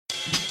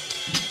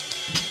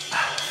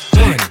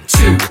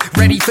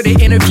ready for the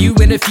interview.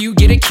 And if you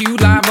get a cue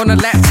live on a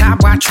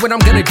laptop, watch what I'm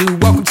gonna do.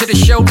 Welcome to the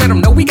show, let them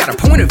know we got a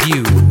point of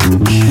view.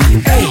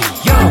 Hey,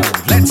 yo,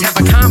 let's have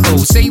a combo.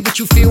 Say what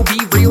you feel, be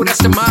real,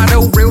 that's the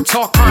motto. Real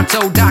talk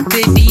pronto, Dr.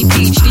 D,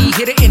 PhD,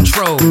 hit an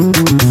intro.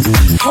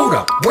 Hold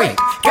up, wait,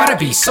 gotta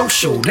be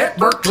social.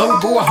 Network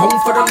global, a home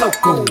for the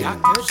local.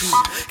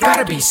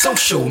 Gotta be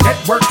social.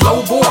 Network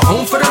global, a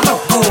home for the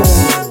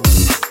local.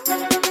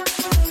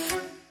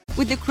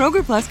 With the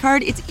Kroger Plus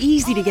card, it's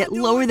easy to get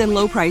lower than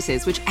low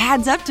prices, which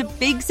adds up to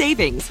big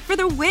savings for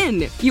the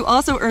win. You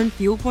also earn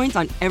fuel points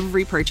on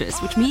every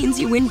purchase, which means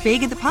you win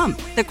big at the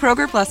pump. The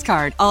Kroger Plus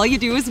card. All you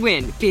do is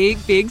win. Big,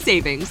 big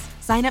savings.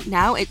 Sign up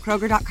now at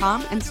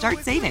Kroger.com and start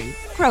saving.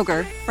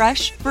 Kroger,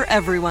 fresh for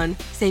everyone.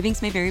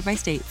 Savings may vary by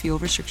state. Fuel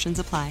restrictions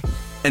apply.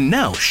 And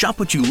now, shop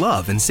what you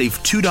love and save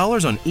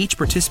 $2 on each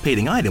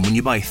participating item when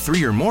you buy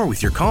 3 or more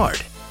with your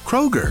card.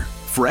 Kroger,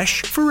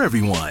 fresh for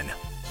everyone.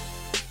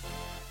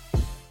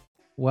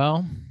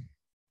 Well,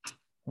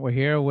 we're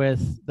here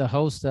with the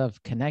host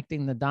of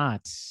Connecting the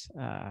Dots,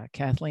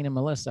 Kathlyn and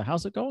Melissa.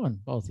 How's it going,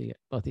 both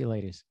of you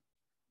ladies?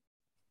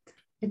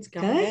 It's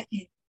good.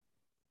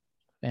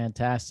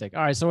 Fantastic.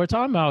 All right, so we're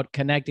talking about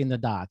connecting the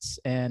dots,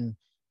 and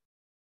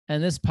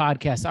this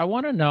podcast, I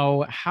want to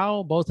know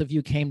how both of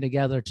you came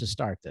together to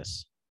start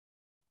this.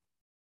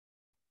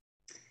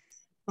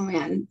 Oh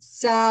man.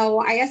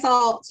 So I guess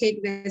I'll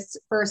take this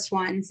first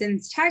one,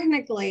 since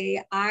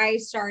technically I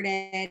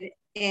started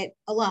it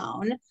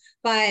alone,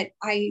 but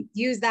I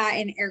use that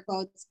in air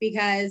quotes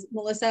because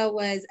Melissa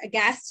was a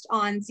guest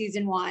on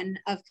season 1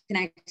 of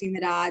Connecting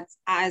the Dots,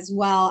 as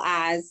well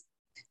as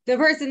the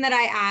person that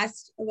I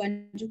asked a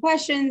bunch of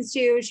questions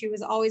to. She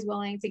was always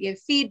willing to give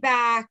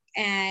feedback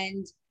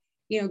and,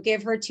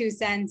 give her 2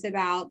 cents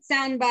about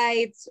sound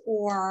bites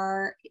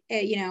or,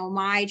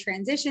 my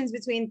transitions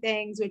between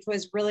things, which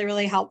was really,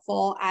 really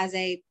helpful as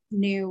a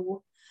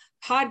new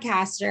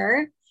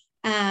podcaster.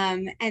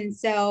 And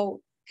so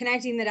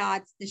Connecting the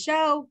Dots, the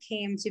show,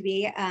 came to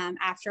be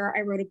after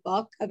I wrote a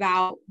book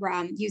about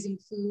using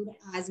food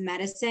as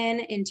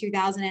medicine in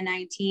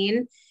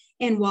 2019.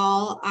 And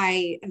while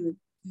I am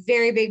a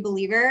very big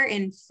believer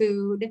in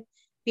food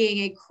being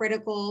a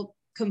critical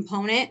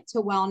component to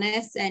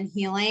wellness and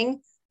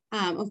healing,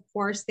 of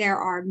course, there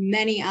are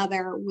many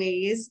other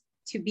ways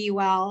to be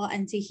well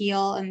and to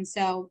heal. And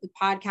so the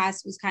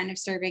podcast was kind of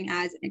serving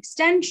as an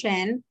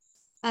extension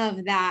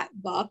of that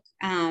book,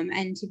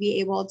 and to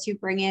be able to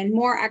bring in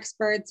more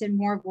experts and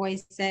more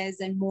voices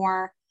and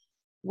more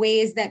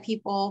ways that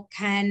people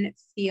can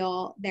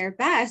feel their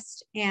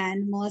best.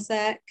 And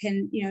Melissa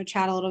can,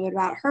 chat a little bit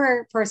about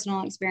her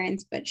personal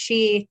experience, but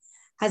she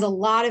has a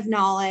lot of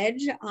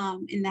knowledge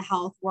in the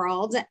health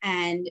world,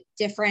 and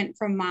different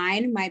from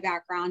mine. My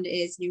background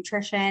is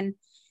nutrition,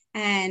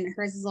 and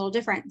hers is a little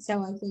different.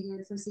 So I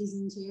figured for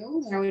season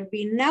 2, there would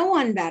be no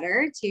one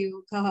better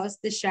to co-host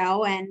the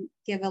show and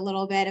give a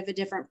little bit of a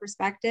different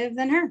perspective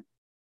than her.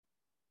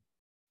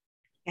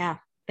 Yeah,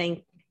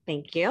 thank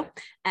you.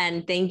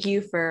 And thank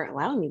you for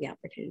allowing me the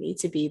opportunity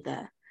to be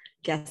the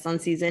guest on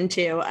season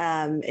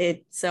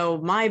 2. So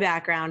my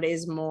background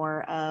is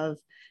more of,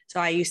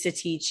 so I used to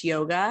teach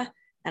yoga,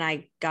 and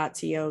I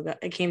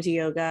came to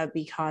yoga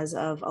because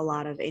of a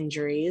lot of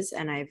injuries.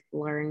 And I've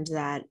learned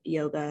that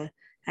yoga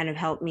kind of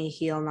helped me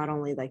heal not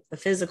only like the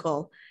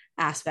physical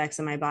aspects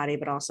of my body,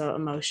 but also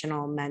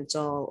emotional,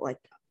 mental, like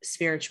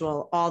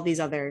spiritual, all these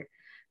other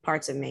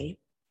parts of me.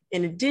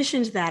 In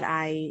addition to that,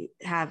 I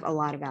have a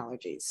lot of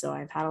allergies. So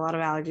I've had a lot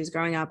of allergies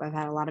growing up. I've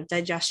had a lot of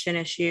digestion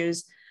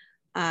issues,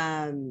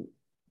 and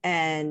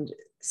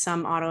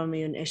some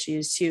autoimmune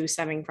issues too,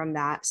 stemming from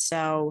that.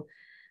 So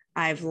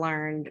I've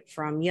learned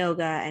from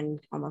yoga and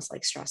almost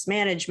like stress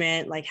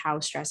management, like how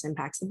stress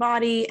impacts the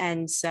body.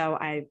 And so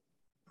I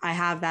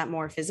have that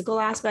more physical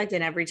aspect.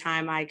 And every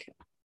time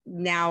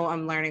now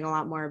I'm learning a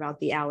lot more about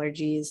the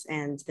allergies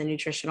and the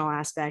nutritional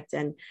aspect,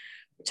 and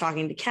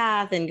talking to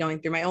Kath and going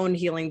through my own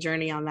healing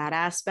journey on that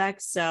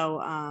aspect. So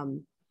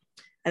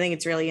I think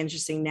it's really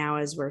interesting now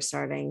as we're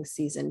starting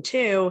season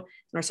 2 and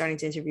we're starting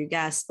to interview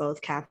guests.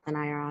 Both Kath and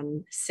I are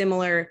on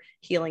similar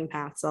healing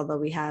paths, although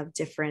we have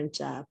different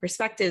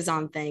perspectives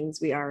on things.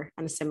 We are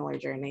on a similar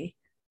journey,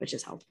 which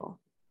is helpful.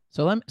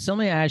 So let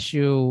me ask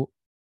you,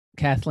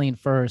 Kathlyn,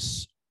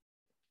 first.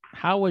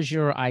 How was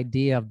your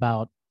idea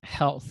about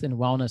health and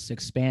wellness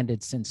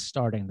expanded since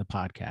starting the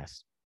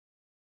podcast?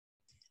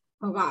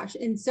 Oh gosh,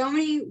 in so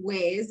many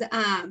ways.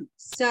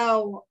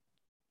 So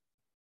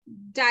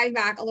diving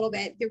back a little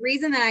bit, the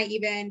reason that I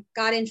even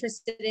got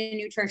interested in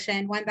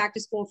nutrition, went back to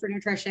school for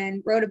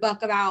nutrition, wrote a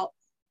book about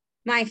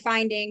my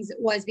findings,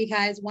 was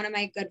because one of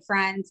my good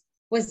friends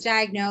was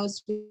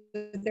diagnosed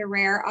with a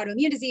rare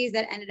autoimmune disease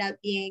that ended up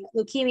being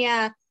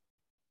leukemia.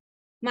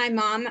 My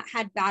mom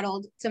had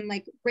battled some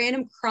like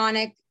random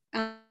chronic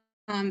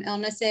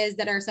illnesses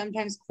that are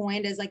sometimes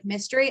coined as like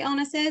mystery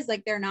illnesses.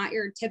 Like they're not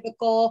your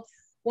typical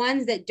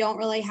ones that don't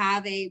really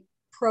have a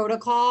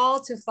protocol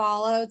to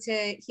follow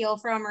to heal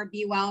from or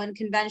be well in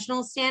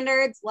conventional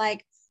standards,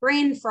 like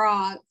brain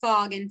fog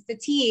and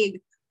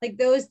fatigue, like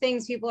those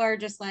things, people are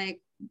just like,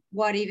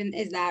 what even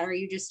is that? Are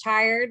you just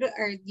tired?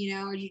 Or,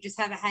 or you just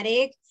have a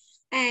headache?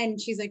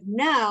 And she's like,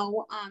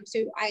 no. So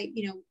I,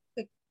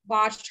 like,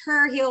 watched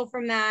her heal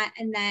from that.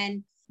 And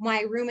then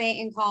my roommate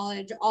in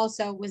college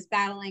also was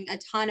battling a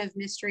ton of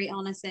mystery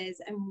illnesses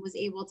and was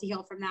able to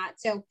heal from that.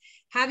 So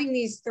having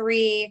these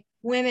 3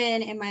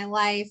 women in my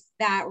life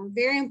that were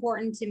very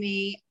important to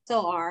me,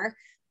 still are,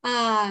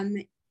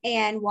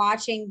 and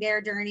watching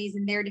their journeys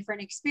and their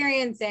different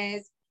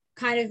experiences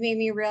kind of made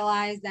me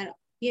realize that,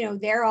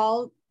 they're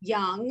all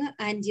young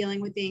and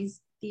dealing with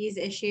these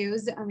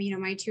issues.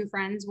 My 2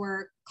 friends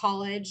were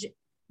college,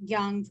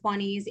 young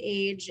 20s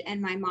age,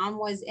 and my mom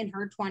was in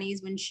her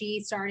 20s when she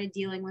started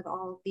dealing with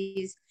all of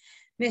these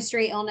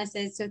mystery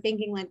illnesses. So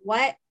thinking like,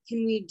 what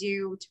can we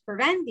do to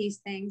prevent these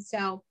things?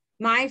 So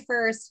my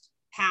first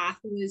path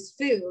was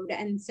food.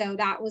 And so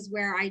that was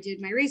where I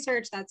did my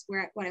research. That's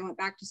what I went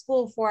back to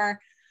school for.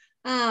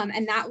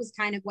 And that was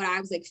kind of what I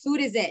was like, food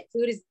is it.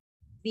 Food is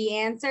the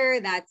answer.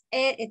 That's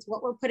it. It's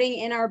what we're putting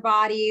in our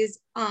bodies.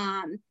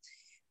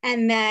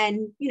 And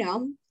then,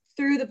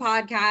 through the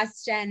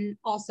podcast and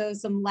also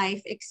some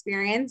life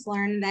experience,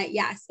 learned that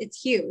yes, it's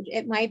huge.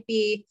 It might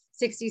be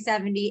 60,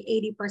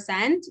 70,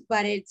 80%,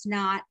 but it's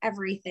not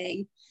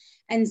everything.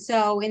 And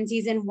so in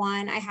season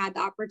 1, I had the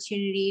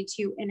opportunity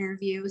to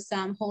interview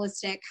some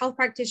holistic health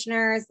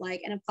practitioners,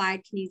 like an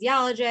applied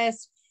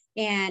kinesiologist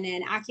and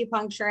an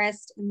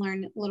acupuncturist, and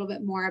learn a little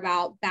bit more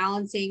about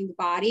balancing the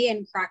body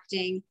and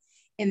correcting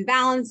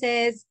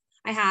imbalances.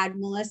 I had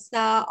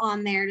Melissa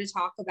on there to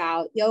talk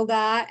about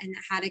yoga, and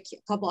I had a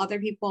couple other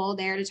people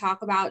there to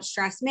talk about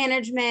stress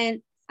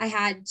management. I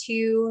had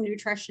 2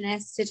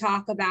 nutritionists to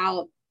talk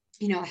about,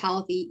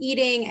 healthy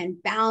eating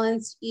and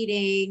balanced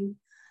eating.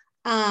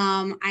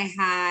 I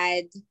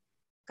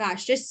had,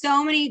 just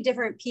so many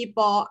different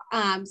people,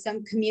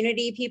 some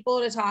community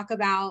people to talk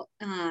about,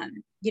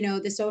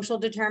 the social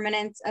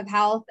determinants of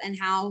health and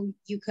how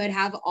you could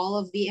have all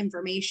of the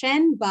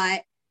information,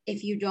 but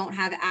if you don't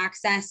have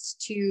access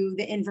to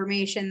the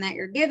information that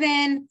you're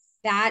given,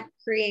 that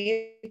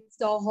creates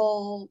a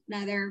whole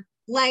another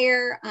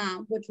layer,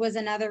 which was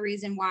another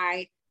reason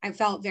why I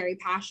felt very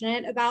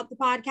passionate about the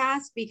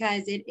podcast,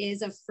 because it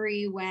is a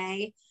free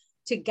way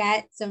to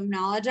get some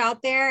knowledge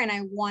out there. And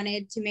I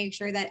wanted to make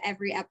sure that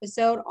every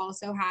episode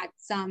also had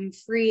some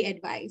free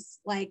advice,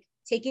 like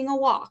taking a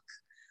walk,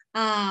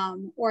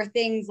 or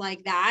things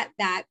like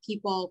that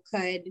people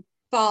could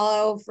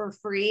follow for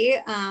free.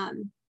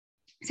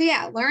 So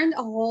yeah, learned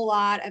a whole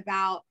lot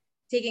about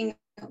taking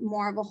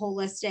more of a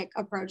holistic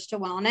approach to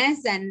wellness.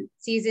 And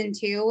season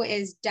 2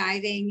 is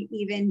diving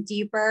even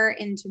deeper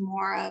into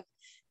more of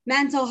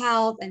mental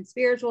health and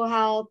spiritual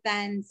health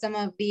and some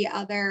of the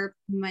other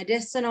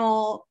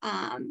medicinal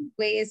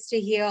ways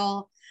to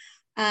heal,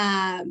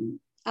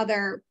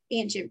 other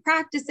ancient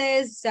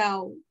practices.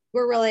 So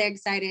we're really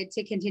excited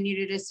to continue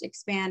to just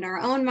expand our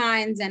own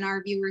minds and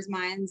our viewers'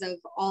 minds of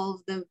all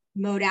of the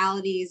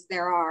modalities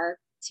there are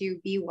to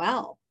be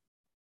well.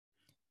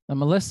 Now,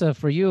 Melissa,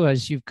 for you,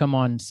 as you've come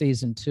on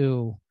season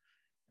 2,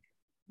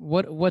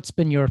 what's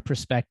been your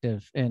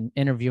perspective in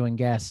interviewing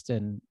guests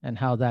and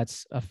how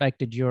that's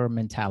affected your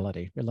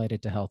mentality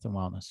related to health and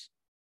wellness?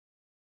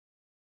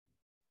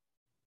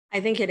 I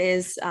think it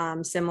is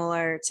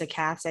similar to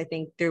Kath's. I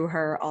think through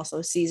her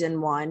also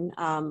season 1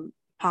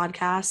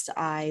 podcast,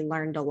 I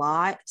learned a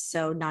lot.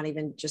 So not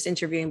even just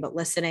interviewing, but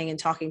listening and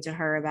talking to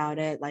her about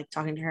it, like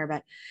talking to her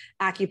about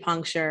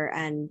acupuncture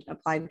and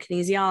applied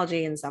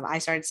kinesiology and stuff. I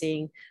started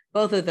seeing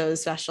both of those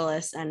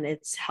specialists, and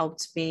it's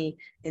helped me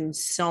in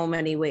so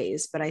many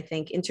ways. But I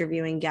think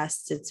interviewing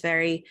guests, it's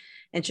very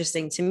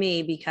interesting to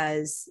me,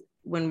 because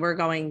when we're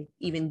going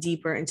even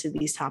deeper into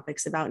these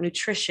topics about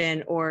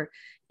nutrition, or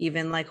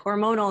even like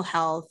hormonal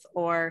health,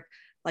 or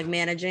like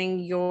managing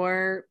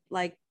your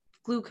like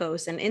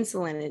glucose and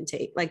insulin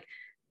intake, like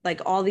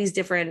all these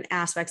different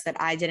aspects that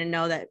I didn't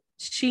know that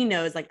she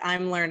knows, like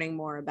I'm learning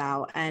more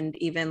about, and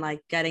even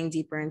like getting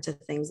deeper into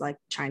things like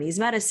Chinese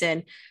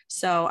medicine.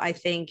 So I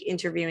think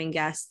interviewing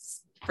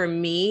guests, for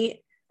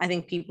me, I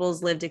think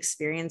people's lived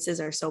experiences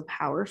are so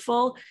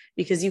powerful,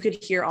 because you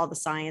could hear all the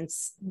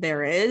science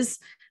there is,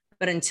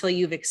 but until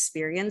you've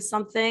experienced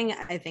something,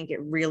 I think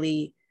it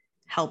really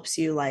helps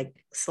you like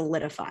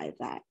solidify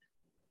that.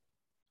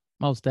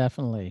 Most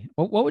definitely.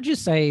 What would you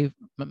say,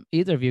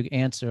 either of you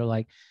answer,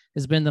 like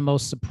has been the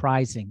most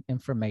surprising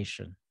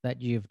information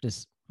that you've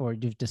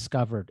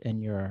discovered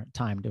in your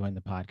time doing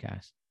the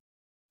podcast?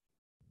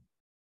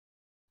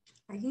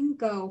 I can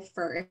go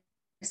first.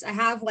 I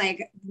have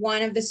like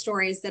one of the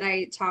stories that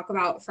I talk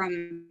about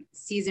from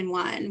season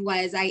 1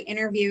 was I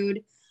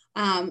interviewed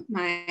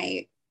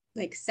my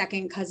like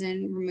second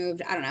cousin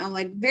removed, I don't know,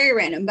 like very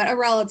random, but a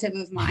relative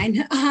of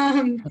mine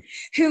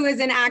who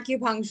is an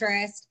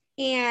acupuncturist.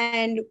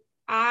 And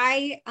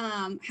I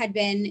had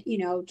been,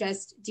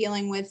 just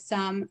dealing with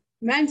some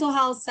mental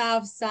health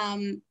stuff,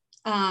 some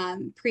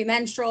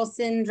premenstrual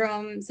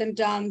syndrome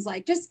symptoms,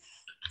 like just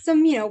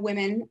some,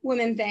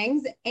 women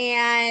things.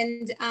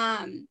 And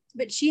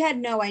but she had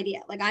no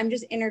idea. Like, I'm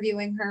just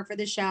interviewing her for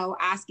the show,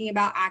 asking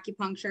about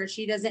acupuncture.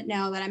 She doesn't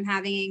know that I'm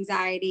having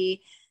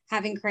anxiety,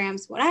 having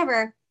cramps,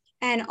 whatever.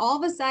 And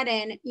all of a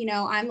sudden,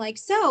 I'm like,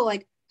 so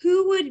like,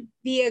 who would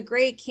be a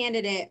great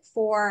candidate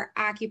for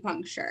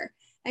acupuncture?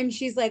 And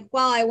she's like,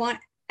 well, I want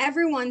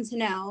everyone to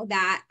know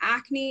that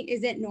acne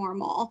isn't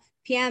normal.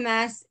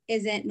 PMS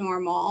isn't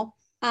normal.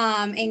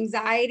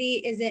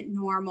 Anxiety isn't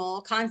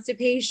normal.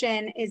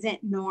 Constipation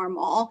isn't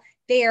normal.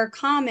 They are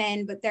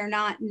common, but they're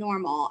not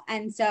normal.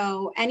 And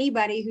so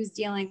anybody who's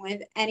dealing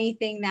with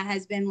anything that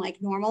has been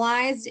like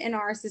normalized in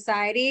our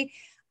society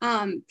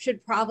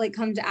should probably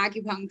come to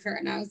acupuncture.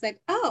 And I was like,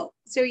 oh,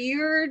 so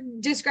you're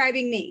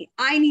describing me.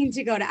 I need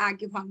to go to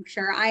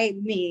acupuncture.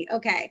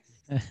 Okay.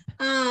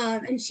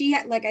 And she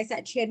had, like I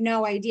said, she had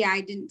no idea.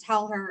 I didn't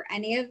tell her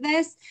any of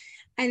this.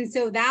 And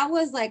so that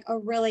was like a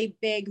really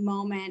big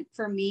moment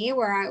for me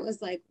where I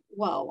was like,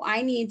 whoa,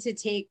 I need to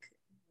take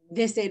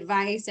this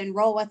advice and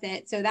roll with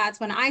it. So that's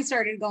when I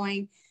started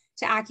going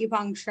to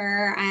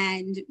acupuncture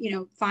and,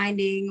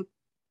 finding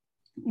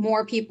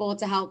more people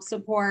to help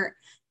support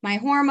my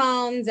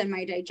hormones and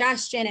my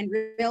digestion, and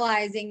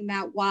realizing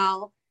that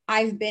while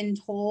I've been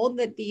told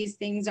that these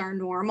things are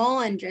normal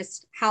and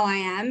just how I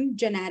am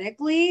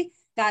genetically,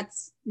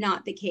 that's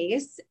not the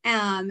case.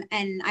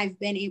 And I've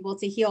been able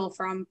to heal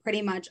from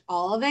pretty much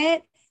all of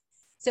it.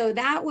 So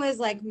that was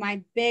like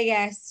my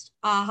biggest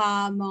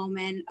aha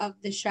moment of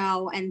the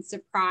show and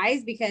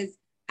surprise, because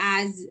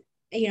as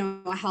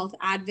a health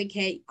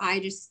advocate, I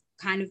just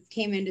kind of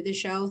came into the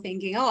show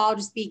thinking, oh, I'll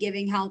just be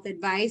giving health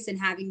advice and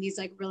having these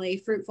like really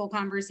fruitful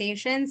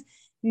conversations,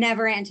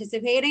 never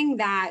anticipating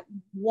that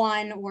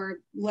one, or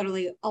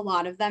literally a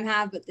lot of them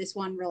have, but this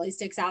one really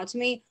sticks out to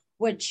me,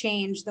 would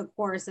change the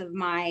course of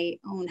my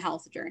own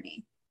health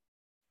journey.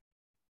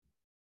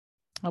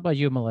 How about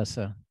you,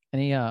 Melissa?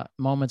 Any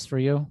moments for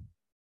you?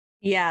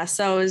 Yeah,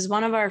 so it was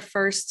one of our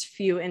first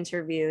few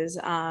interviews.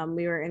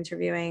 We were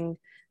interviewing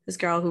this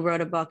girl who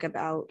wrote a book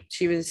about,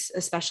 she was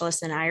a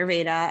specialist in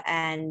Ayurveda.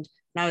 And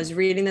I was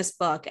reading this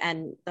book,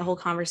 and the whole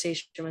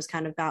conversation was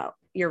kind of about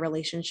your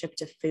relationship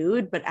to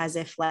food, but as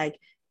if like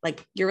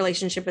your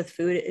relationship with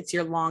food, it's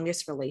your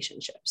longest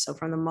relationship. So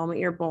from the moment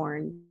you're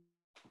born,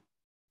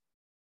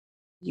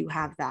 you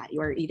have that,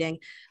 you are eating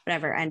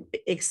whatever, and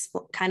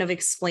kind of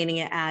explaining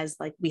it as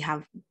like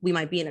we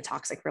might be in a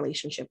toxic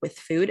relationship with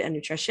food and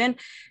nutrition,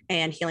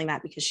 and healing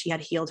that, because she had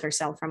healed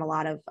herself from a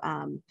lot of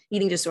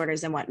eating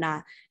disorders and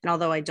whatnot. And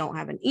although I don't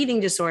have an eating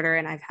disorder,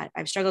 and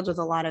I've struggled with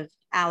a lot of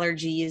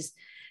allergies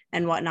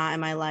and whatnot in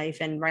my life,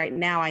 and right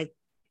now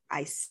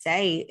I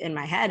say in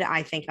my head,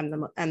 I think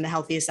I'm the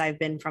healthiest I've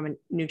been from a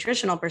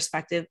nutritional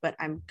perspective, but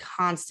I'm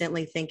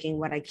constantly thinking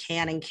what I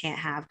can and can't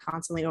have,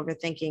 constantly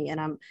overthinking.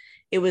 And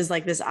it was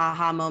like this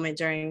aha moment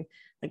during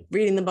like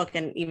reading the book,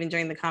 and even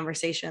during the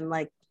conversation,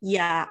 like,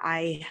 yeah,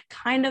 I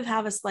kind of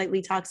have a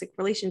slightly toxic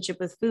relationship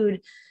with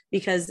food,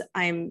 because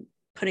I'm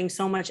putting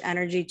so much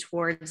energy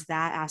towards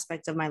that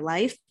aspect of my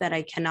life that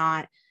I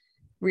cannot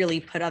really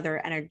put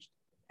other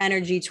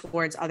energy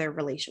towards other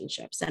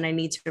relationships. And I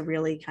need to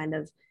really kind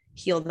of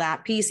heal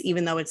that piece,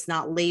 even though it's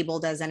not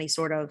labeled as any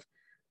sort of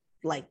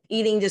like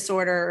eating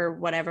disorder or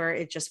whatever.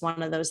 It's just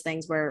one of those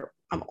things where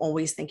I'm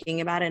always thinking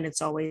about it, and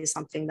it's always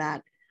something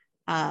that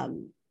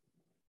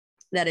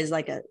that is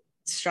like a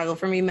struggle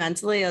for me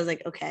mentally. I was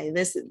like, okay,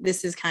 this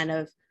is kind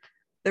of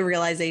the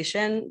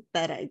realization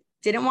that I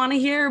didn't want to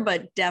hear,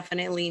 but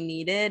definitely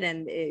needed,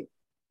 and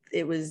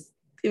it was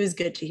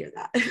good to hear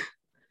that.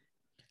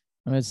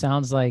 I mean, it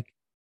sounds like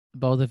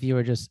both of you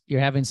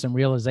you're having some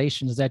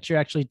realizations that you're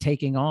actually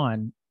taking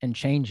on and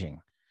changing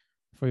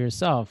for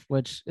yourself,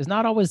 which is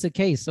not always the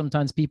case.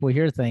 Sometimes people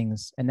hear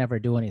things and never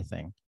do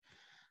anything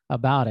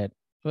about it.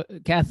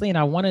 But Kathlyn,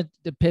 I wanted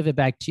to pivot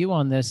back to you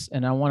on this,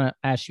 and I want to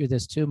ask you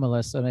this too,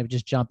 Melissa, maybe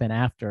just jump in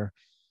after.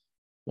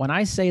 When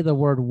I say the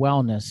word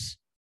wellness,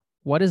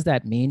 what does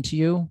that mean to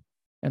you?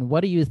 And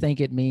what do you think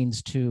it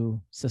means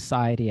to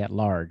society at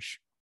large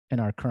in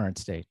our current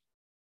state?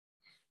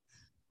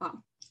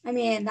 Well, I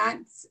mean,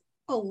 that's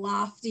a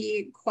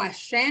lofty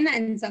question,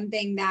 and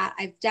something that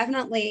I've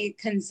definitely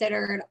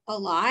considered a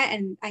lot.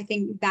 And I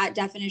think that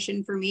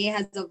definition for me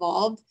has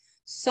evolved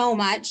so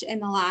much in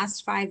the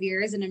last 5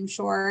 years. And I'm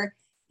sure,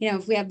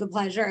 if we have the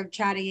pleasure of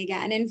chatting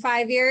again in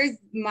 5 years,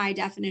 my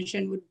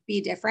definition would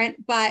be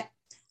different. But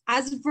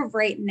as of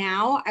right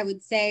now, I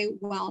would say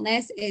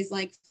wellness is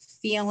like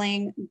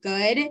feeling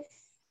good.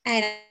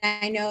 And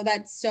I know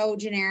that's so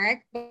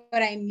generic,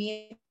 but I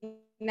mean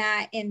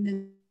that in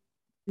the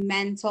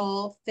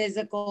mental,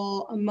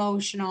 physical,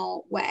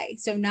 emotional way.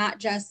 So not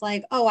just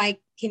like, oh, I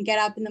can get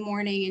up in the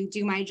morning and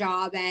do my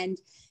job and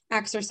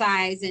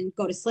exercise and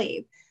go to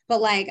sleep, but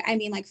like, I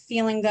mean, like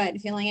feeling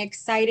good, feeling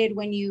excited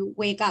when you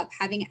wake up,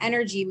 having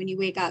energy when you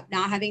wake up,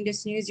 not having to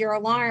snooze your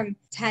alarm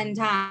 10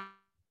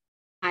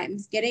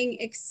 times, getting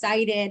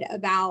excited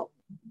about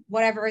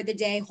whatever the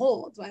day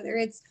holds, whether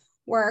it's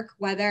work,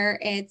 whether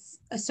it's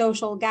a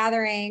social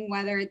gathering,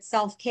 whether it's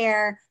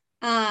self-care,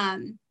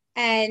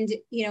 and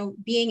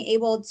being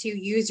able to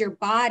use your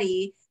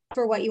body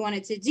for what you want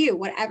it to do,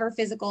 whatever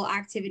physical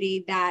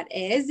activity that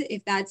is,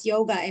 if that's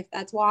yoga, if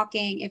that's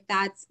walking, if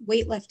that's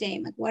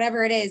weightlifting, like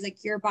whatever it is,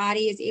 like your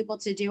body is able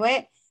to do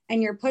it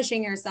and you're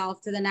pushing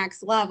yourself to the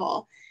next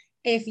level.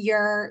 If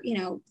you're,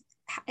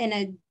 in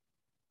a,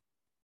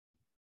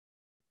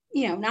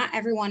 not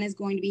everyone is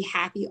going to be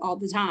happy all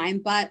the time,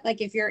 but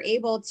like if you're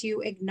able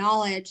to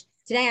acknowledge,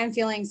 today I'm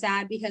feeling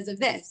sad because of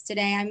this,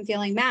 today I'm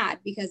feeling mad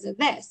because of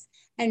this,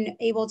 and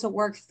able to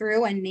work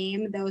through and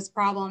name those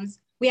problems.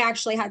 We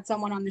actually had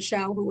someone on the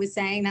show who was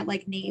saying that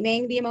like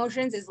naming the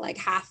emotions is like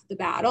half the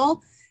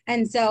battle.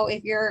 And so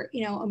if you're,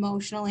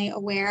 emotionally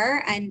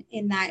aware and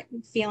in that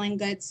feeling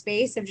good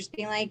space of just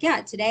being like,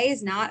 yeah, today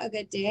is not a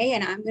good day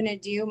and I'm going to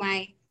do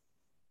my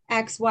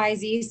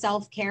XYZ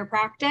self-care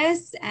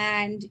practice.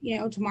 And,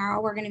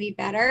 tomorrow we're going to be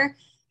better,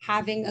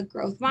 having a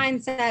growth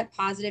mindset,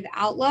 positive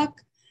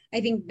outlook. I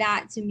think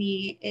that to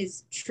me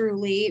is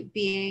truly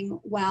being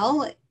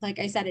well. Like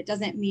I said, it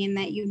doesn't mean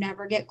that you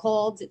never get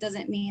colds. It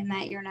doesn't mean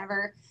that you're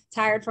never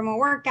tired from a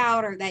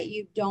workout or that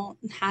you don't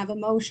have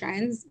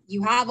emotions.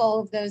 You have all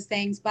of those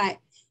things, but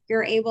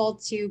you're able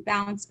to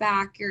bounce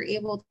back. You're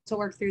able to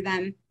work through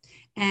them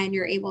and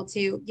you're able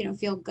to,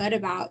 feel good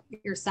about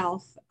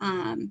yourself.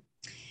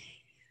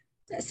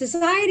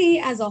 Society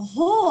as a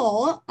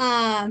whole,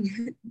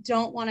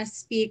 don't want to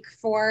speak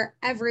for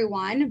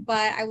everyone,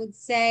 but I would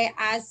say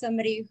as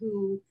somebody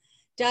who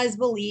does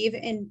believe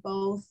in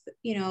both,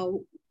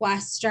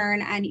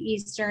 Western and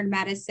Eastern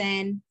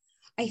medicine,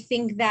 I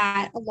think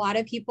that a lot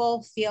of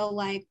people feel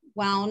like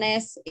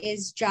wellness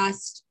is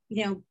just,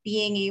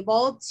 being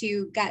able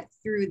to get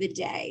through the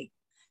day.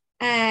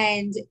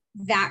 And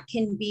that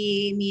can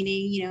be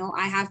meaning,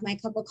 I have my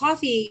cup of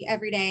coffee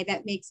every day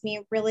that makes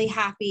me really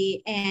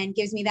happy and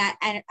gives me that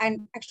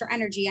extra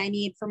energy I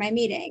need for my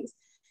meetings.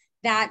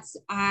 That's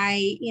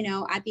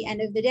at the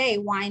end of the day,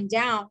 wind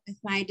down with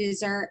my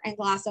dessert and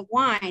glass of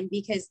wine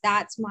because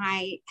that's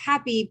my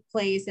happy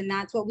place. And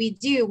that's what we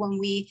do when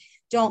we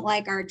don't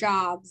like our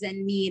jobs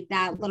and need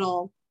that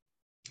little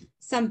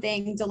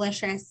something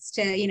delicious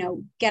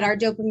to, get our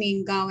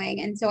dopamine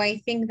going. And so I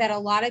think that a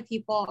lot of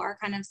people are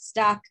kind of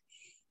stuck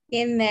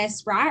in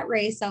this rat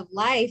race of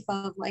life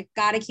of like,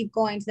 got to keep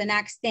going to the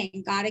next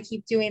thing, got to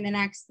keep doing the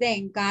next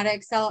thing, got to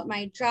excel at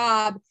my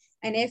job.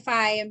 And if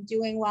I am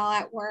doing well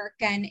at work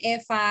and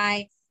if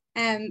I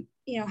am,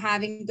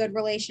 having good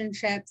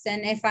relationships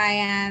and if I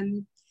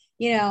am,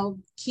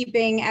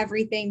 keeping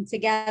everything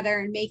together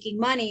and making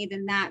money,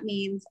 then that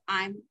means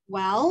I'm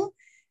well.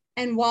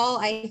 And while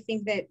I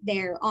think that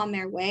they're on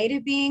their way to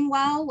being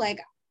well, like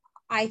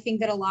I think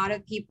that a lot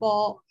of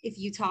people, if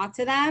you talk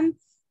to them,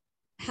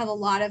 have a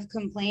lot of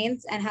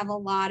complaints and have a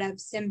lot of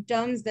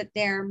symptoms that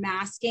they're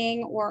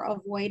masking or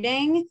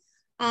avoiding.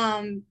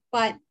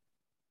 But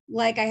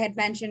like I had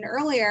mentioned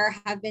earlier,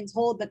 have been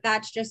told that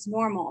that's just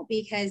normal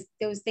because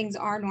those things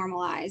are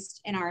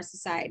normalized in our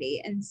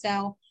society. And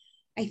so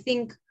I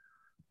think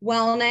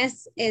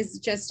wellness is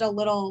just a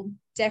little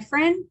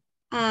different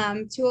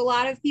to a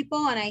lot of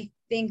people. And I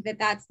think that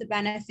that's the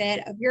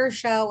benefit of your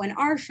show and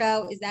our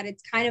show is that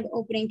it's kind of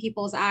opening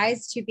people's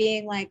eyes to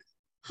being like,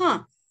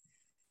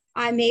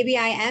 maybe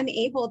I am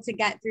able to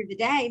get through the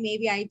day.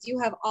 Maybe I do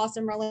have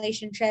awesome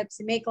relationships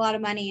and make a lot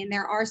of money. And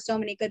there are so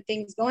many good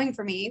things going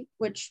for me,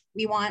 which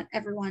we want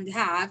everyone to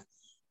have.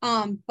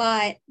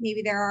 But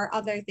maybe there are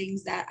other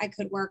things that I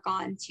could work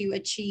on to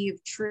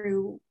achieve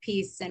true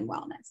peace and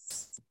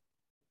wellness.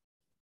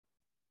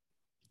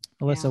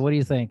 Alyssa, what do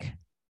you think?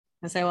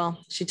 I say, well,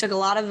 she took a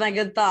lot of my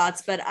good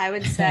thoughts, but I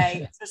would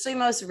say, especially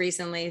most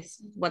recently,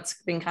 what's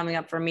been coming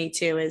up for me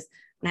too is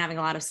I'm having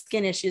a lot of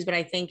skin issues, but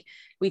I think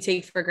we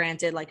take for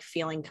granted, like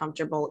feeling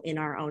comfortable in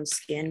our own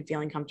skin,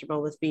 feeling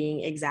comfortable with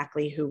being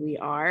exactly who we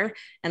are.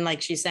 And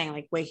like she's saying,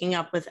 like waking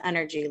up with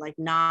energy, like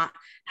not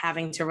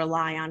having to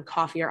rely on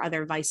coffee or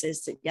other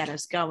vices to get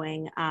us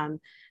going.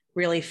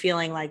 Really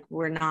feeling like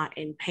we're not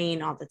in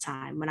pain all the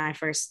time.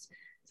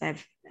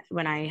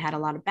 When I had a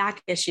lot of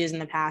back issues in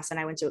the past and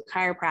I went to a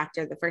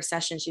chiropractor, the first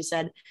session, she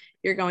said,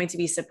 you're going to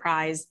be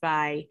surprised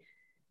by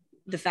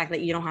the fact that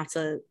you don't have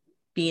to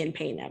be in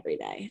pain every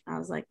day. I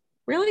was like,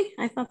 really?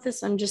 I thought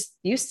I'm just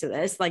used to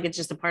this. Like, it's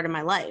just a part of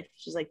my life.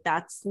 She's like,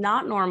 that's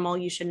not normal.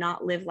 You should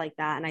not live like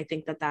that. And I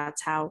think that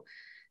that's how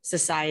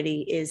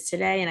society is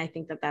today. And I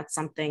think that that's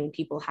something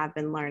people have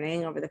been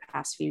learning over the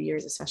past few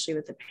years, especially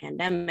with the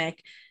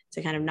pandemic,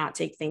 to kind of not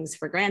take things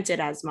for granted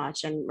as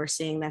much. And we're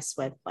seeing this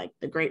with like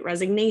the Great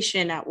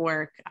Resignation at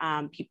work.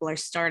 People are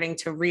starting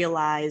to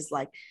realize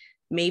like,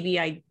 maybe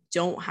I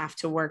don't have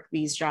to work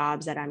these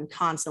jobs that I'm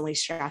constantly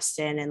stressed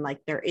in. And like,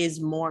 there is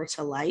more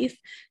to life.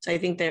 So I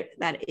think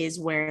that is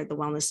where the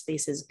wellness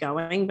space is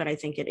going. But I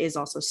think it is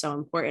also so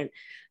important,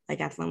 like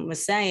Kathlyn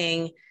was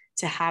saying,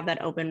 to have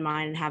that open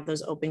mind and have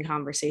those open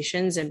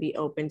conversations and be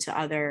open to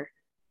other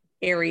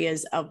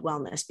areas of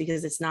wellness,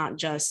 because it's not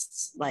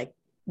just like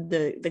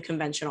the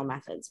conventional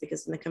methods,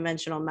 because when the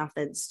conventional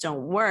methods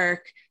don't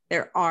work,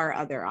 there are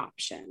other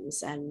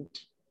options. And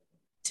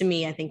to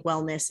me, I think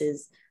wellness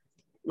is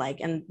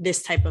like, and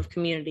this type of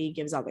community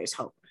gives others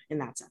hope in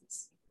that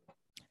sense.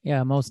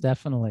 Yeah, most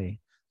definitely.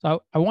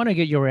 So I want to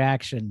get your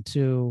reaction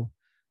to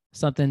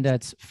something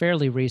that's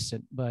fairly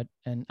recent,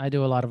 and I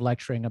do a lot of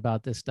lecturing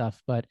about this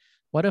stuff, but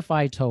what if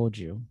I told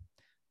you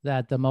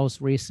that the most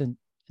recent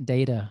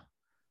data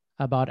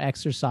about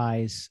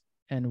exercise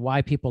and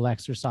why people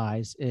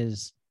exercise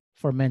is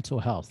for mental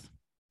health?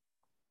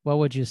 What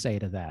would you say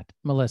to that?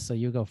 Melissa,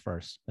 you go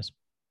first.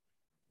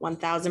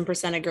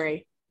 1000%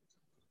 agree.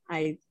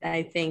 I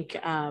think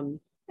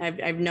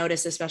I've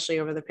noticed, especially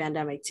over the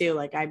pandemic too,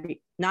 like I'm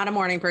not a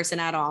morning person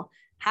at all.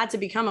 Had to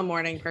become a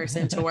morning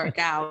person to work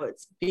out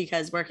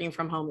because working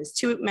from home is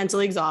too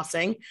mentally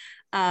exhausting.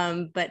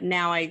 But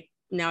now I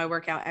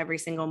work out every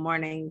single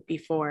morning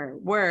before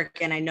work,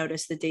 and I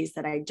notice the days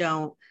that I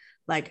don't,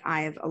 like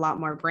I have a lot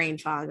more brain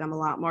fog. I'm a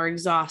lot more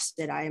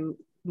exhausted. I'm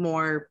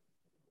more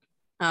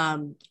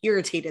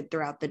irritated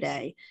throughout the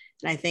day.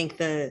 And I think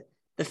the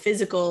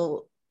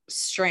physical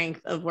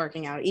strength of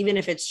working out, even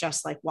if it's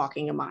just like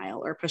walking a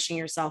mile or pushing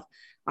yourself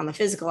on the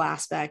physical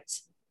aspect,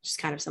 just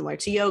kind of similar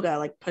to yoga,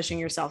 like pushing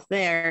yourself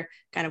there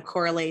kind of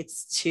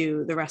correlates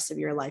to the rest of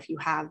your life. You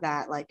have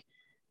that, like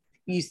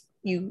you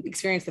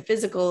experience the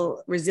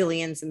physical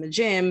resilience in the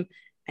gym,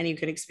 and you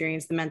could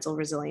experience the mental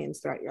resilience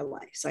throughout your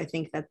life. So I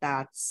think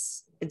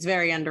it's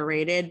very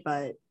underrated,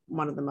 but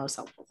one of the most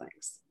helpful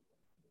things.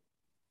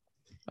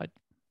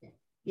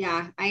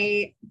 Yeah,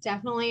 I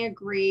definitely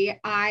agree.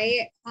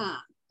 I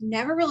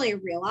never really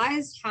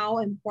realized how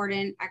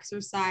important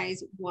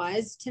exercise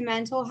was to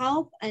mental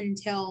health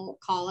until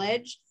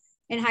college.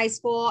 In high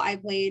school, I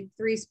played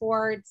 3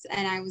 sports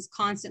and I was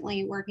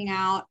constantly working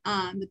out.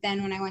 But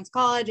then when I went to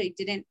college, I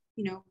didn't,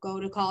 go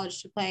to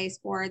college to play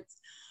sports,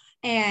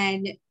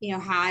 and,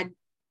 had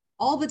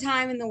all the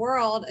time in the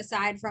world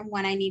aside from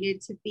when I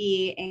needed to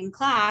be in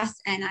class.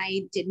 And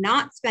I did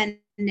not spend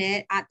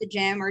it at the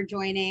gym or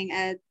joining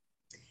a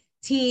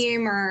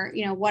team or,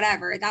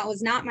 whatever. That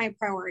was not my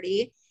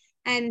priority.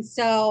 And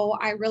so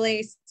I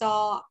really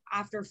saw,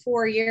 after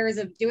 4 years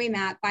of doing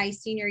that, by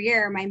senior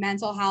year, my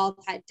mental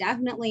health had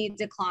definitely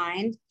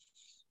declined.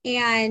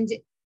 And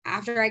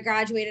after I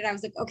graduated, I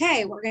was like,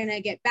 okay, we're going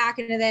to get back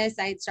into this.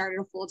 I had started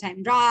a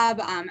full-time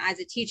job as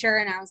a teacher.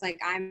 And I was like,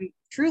 I'm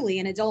truly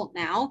an adult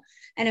now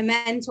and a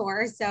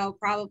mentor. So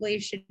probably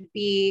should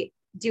be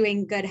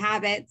doing good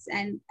habits,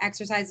 and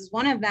exercise is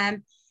one of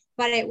them.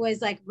 But it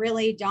was like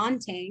really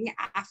daunting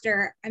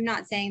after. I'm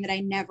not saying that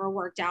I never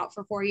worked out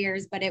for 4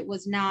 years, but it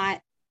was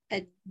not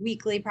a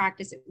weekly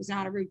practice. It was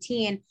not a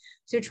routine.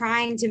 So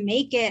trying to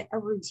make it a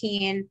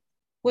routine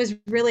was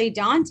really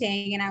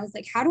daunting. And I was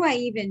like, how do I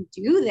even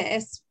do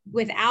this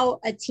without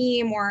a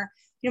team? Or,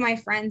 my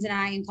friends and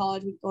I in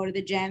college would go to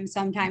the gym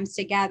sometimes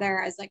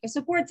together as like a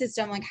support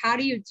system. Like, how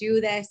do you do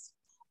this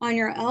on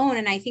your own?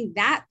 And I think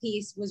that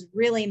piece was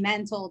really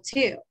mental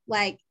too.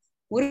 Like,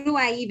 what do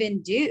I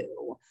even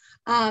do?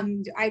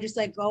 I just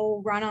like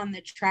go run on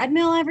the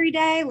treadmill every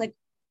day. Like,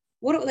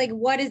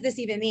 what does this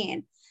even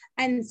mean?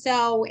 And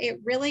so it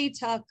really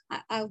took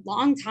a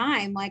long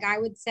time. Like, I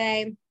would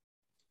say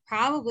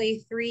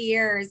probably 3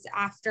 years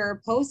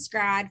after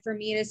post-grad for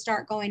me to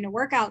start going to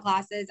workout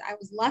classes. I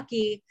was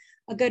lucky.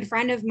 A good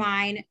friend of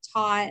mine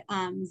taught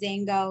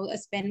Zango a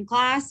spin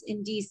class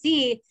in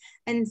DC.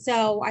 And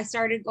so I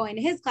started going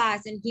to his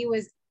class, and he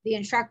was the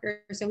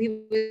instructor. So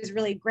he was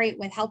really great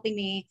with helping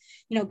me,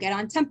 get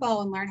on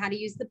tempo and learn how to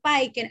use the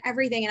bike and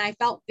everything. And I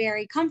felt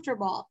very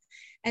comfortable.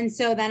 And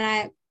so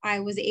then I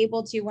was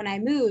able to, when I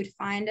moved,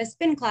 find a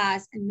spin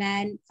class, and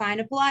then find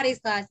a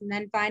Pilates class, and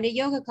then find a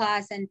yoga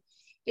class. And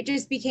it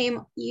just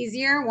became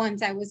easier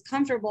once I was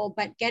comfortable.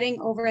 But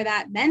getting over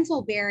that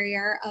mental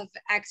barrier of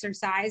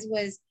exercise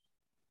was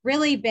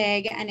really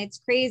big. And it's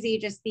crazy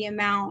just the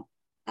amount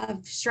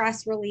of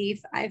stress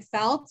relief I've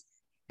felt.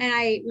 And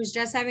I was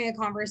just having a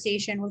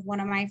conversation with one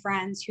of my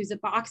friends who's a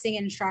boxing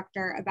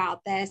instructor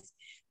about this.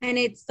 And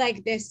it's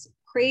like this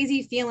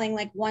crazy feeling,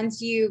 like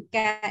once you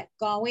get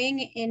going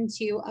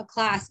into a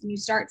class and you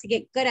start to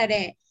get good at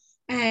it,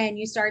 and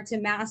you start to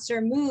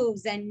master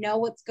moves and know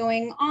what's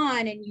going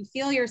on, and you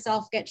feel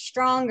yourself get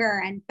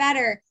stronger and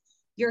better,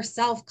 your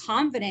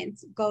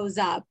self-confidence goes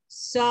up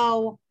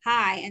so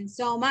high and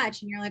so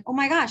much. And you're like, oh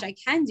my gosh, I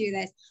can do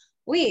this.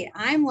 Wait,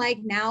 I'm like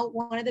now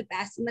one of the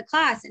best in the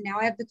class. And now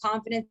I have the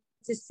confidence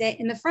to sit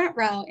in the front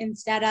row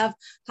instead of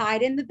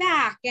hide in the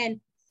back.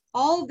 And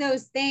all of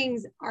those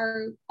things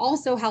are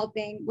also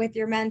helping with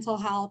your mental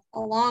health,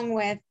 along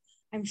with,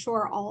 I'm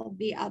sure, all of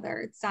the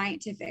other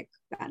scientific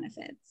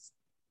benefits.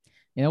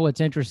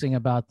 What's interesting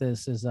about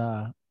this is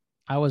I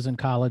was in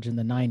college in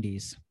the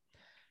 90s,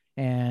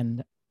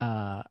 and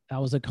I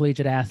was a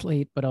collegiate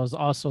athlete, but I was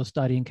also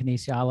studying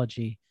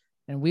kinesiology.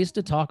 And we used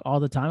to talk all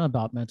the time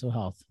about mental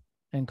health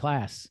in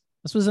class.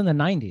 This was in the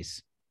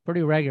 90s,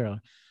 pretty regular.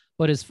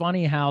 But it's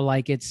funny how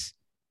like it's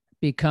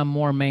become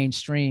more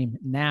mainstream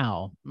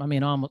now. I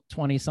mean, almost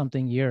 20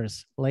 something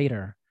years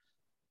later.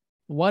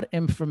 What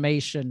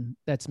information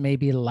that's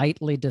maybe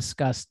lightly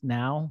discussed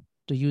now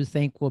do you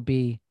think will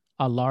be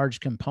a large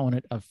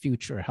component of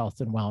future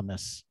health and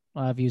wellness?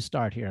 I'll have you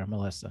start here,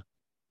 Melissa.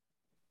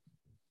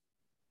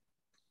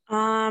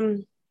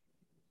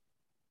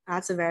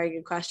 That's a very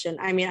good question.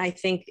 I mean, I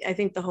think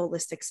the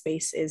holistic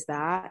space is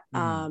that.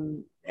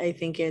 I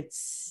think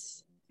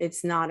it's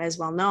not as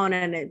well known,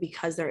 and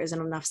because there isn't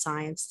enough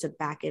science to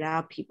back it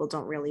up, people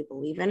don't really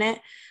believe in it.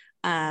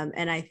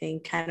 And I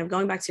think, kind of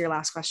going back to your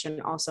last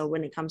question, also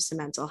when it comes to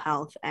mental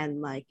health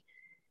and like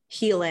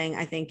healing,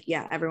 I think,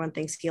 yeah, everyone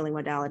thinks healing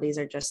modalities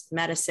are just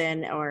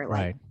medicine or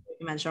like Right.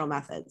 conventional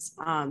methods.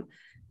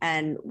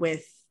 And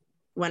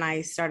when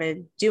I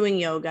started doing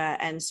yoga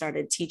and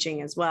started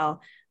teaching as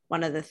well,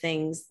 one of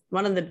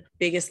the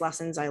biggest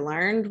lessons I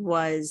learned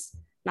was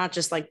not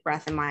just like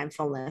breath and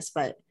mindfulness,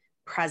 but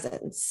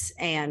presence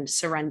and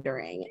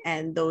surrendering.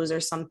 And those are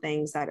some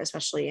things that,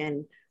 especially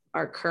in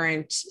our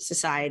current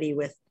society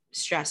with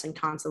stress and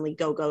constantly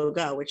go, go,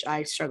 go, which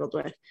I struggled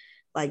with,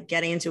 like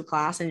getting into a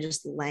class and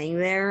just laying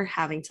there,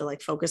 having to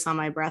like focus on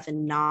my breath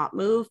and not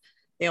move.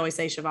 They always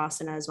say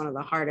Shavasana is one of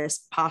the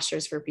hardest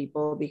postures for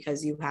people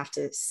because you have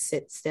to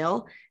sit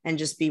still and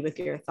just be with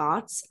your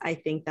thoughts. I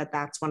think that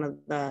that's one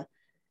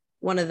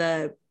of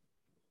the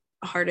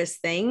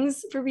hardest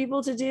things for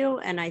people to do.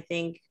 And I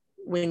think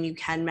when you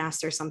can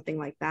master something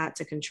like that,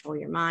 to control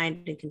your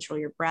mind and control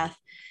your breath,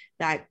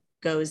 that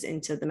goes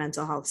into the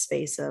mental health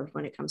space of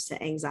when it comes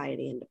to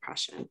anxiety and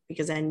depression.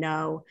 Because I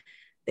know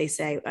they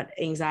say that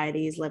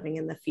anxiety is living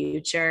in the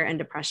future and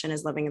depression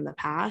is living in the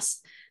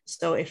past.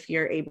 So if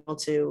you're able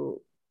to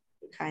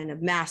kind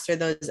of master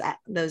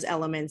those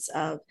elements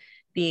of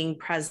being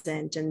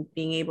present and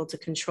being able to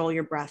control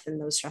your breath in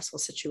those stressful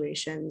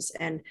situations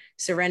and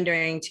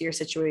surrendering to your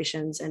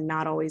situations and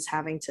not always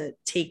having to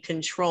take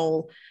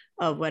control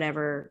of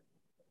whatever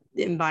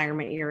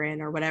environment you're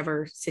in or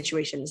whatever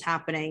situation is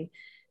happening,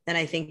 then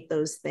I think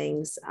those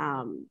things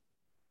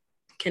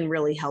can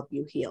really help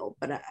you heal.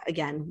 But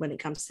again, when it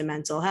comes to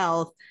mental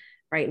health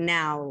right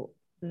now,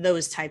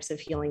 those types of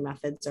healing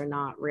methods are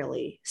not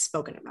really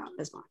spoken about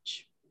as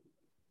much.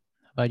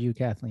 How about you,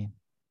 Kathleen?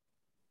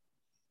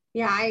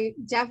 Yeah, I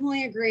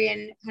definitely agree.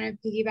 And kind of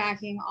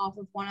piggybacking off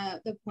of one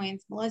of the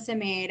points Melissa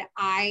made,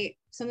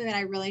 something that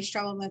I really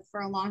struggled with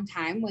for a long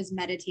time was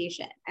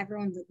meditation.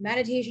 Everyone's like,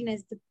 meditation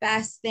is the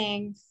best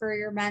thing for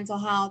your mental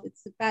health.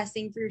 It's the best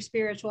thing for your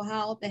spiritual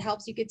health. It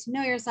helps you get to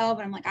know yourself.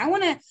 And I'm like, I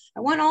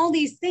want all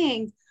these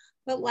things,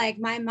 but like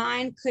my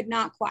mind could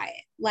not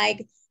quiet.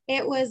 Like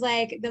it was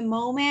like the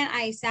moment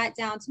I sat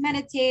down to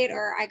meditate,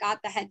 or I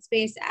got the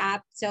Headspace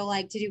app, so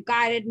like to do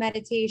guided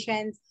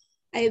meditations,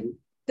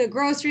 the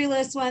grocery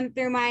list went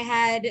through my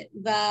head.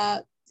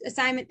 The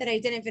assignment that I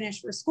didn't finish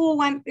for school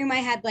went through my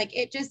head. Like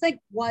it just like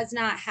was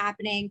not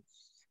happening.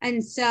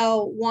 And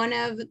so one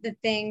of the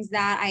things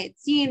that I had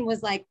seen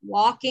was like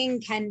walking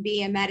can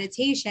be a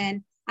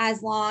meditation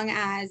as long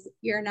as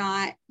you're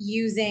not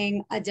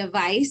using a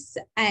device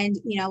and,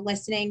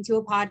 listening to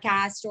a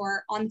podcast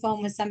or on the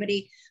phone with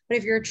somebody. But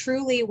if you're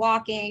truly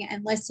walking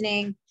and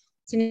listening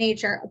to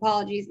nature,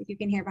 apologies if you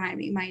can hear behind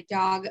me, my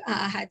dog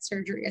had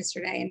surgery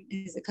yesterday and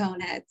is a cone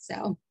head.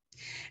 So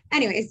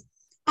anyways,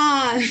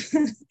 like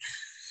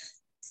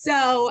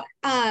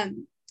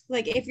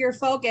if you're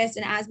focused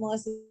and, as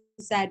Melissa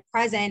said,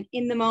 present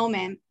in the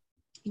moment,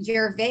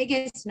 your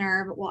vagus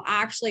nerve will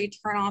actually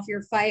turn off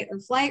your fight or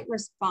flight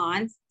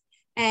response.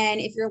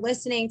 And if you're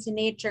listening to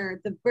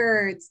nature, the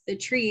birds, the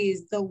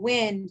trees, the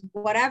wind,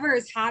 whatever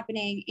is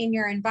happening in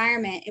your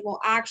environment, it will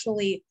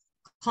actually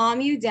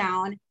calm you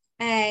down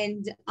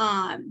and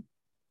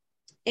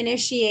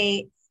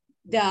initiate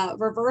the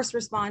reverse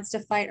response to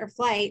fight or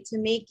flight to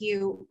make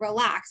you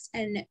relax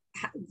and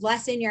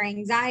lessen your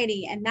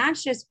anxiety. And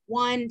that's just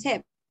one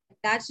tip.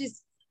 That's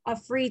just a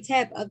free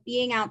tip of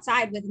being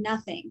outside with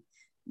nothing,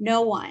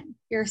 no one,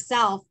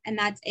 yourself, and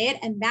that's it.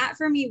 And that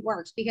for me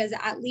works because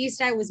at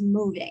least I was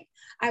moving.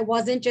 I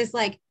wasn't just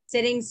like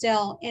sitting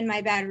still in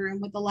my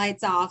bedroom with the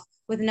lights off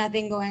with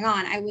nothing going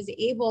on. I was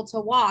able to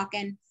walk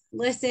and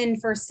listen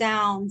for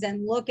sounds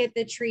and look at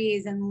the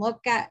trees and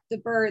look at the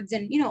birds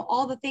and,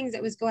 all the things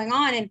that was going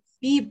on and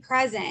be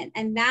present.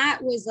 And that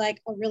was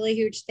like a really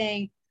huge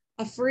thing,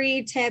 a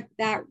free tip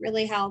that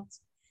really helped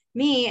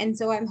me. And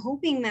so I'm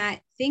hoping that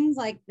things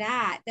like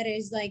that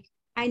is like,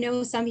 I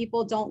know some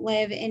people don't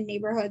live in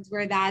neighborhoods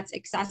where that's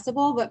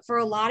accessible, but for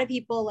a lot of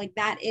people, like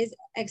that is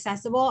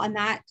accessible and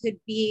that could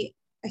be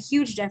a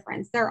huge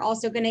difference. They're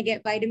also going to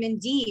get vitamin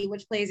D,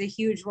 which plays a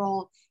huge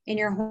role in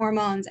your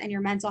hormones and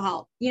your mental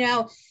health,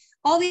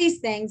 all these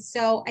things.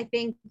 So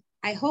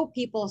I hope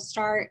people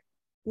start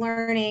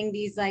learning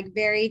these like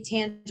very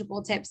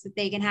tangible tips that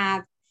they can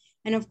have.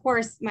 And of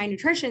course, my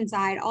nutrition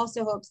side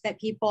also hopes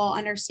that people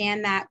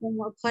understand that when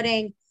we're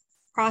putting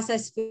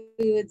processed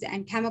foods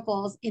and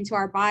chemicals into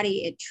our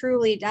body, it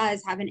truly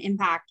does have an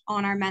impact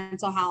on our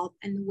mental health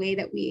and the way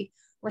that we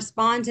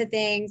respond to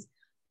things.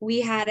 We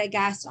had a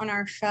guest on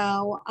our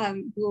show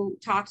who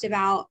talked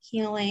about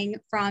healing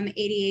from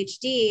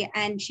ADHD,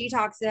 and she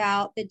talks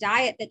about the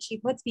diet that she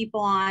puts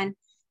people on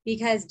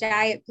because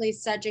diet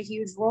plays such a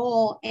huge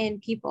role in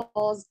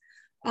people's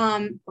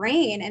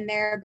brain and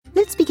their.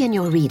 Let's begin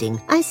your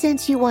reading. I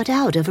sense you want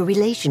out of a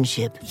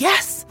relationship.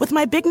 Yes, with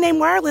my big name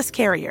wireless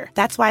carrier.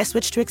 That's why I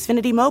switched to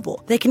Xfinity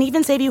Mobile. They can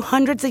even save you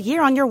hundreds a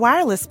year on your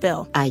wireless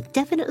bill. I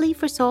definitely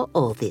foresaw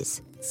all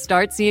this.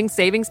 Start seeing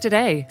savings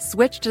today.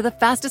 Switch to the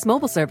fastest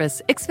mobile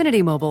service,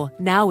 Xfinity Mobile.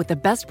 Now with the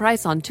best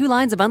price on 2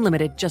 lines of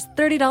unlimited, just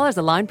 $30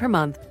 a line per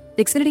month.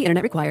 Xfinity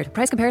Internet required.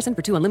 Price comparison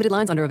for 2 unlimited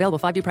lines under available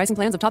 5G pricing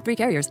plans of top 3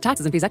 carriers.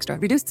 Taxes and fees extra.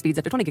 Reduced speeds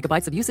after 20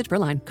 gigabytes of usage per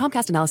line.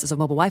 Comcast analysis of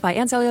mobile Wi-Fi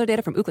and cellular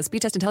data from Ookla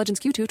Speed Test Intelligence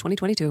Q2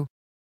 2022.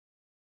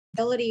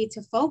 Ability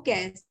to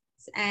focus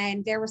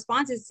and their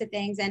responses to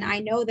things. And I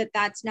know that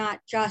that's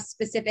not just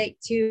specific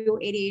to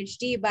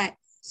ADHD, but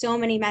so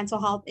many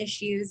mental health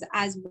issues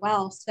as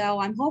well.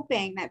 So I'm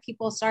hoping that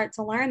people start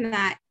to learn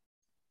that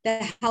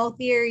the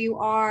healthier you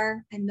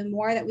are and the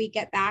more that we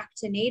get back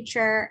to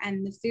nature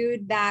and the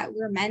food that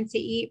we're meant to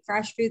eat,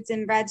 fresh fruits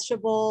and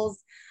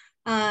vegetables,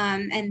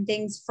 and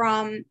things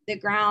from the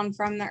ground,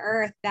 from the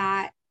earth,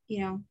 that,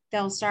 you know,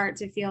 they'll start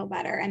to feel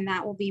better and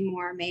that will be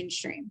more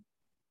mainstream.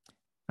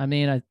 I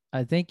mean,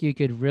 I think you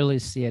could really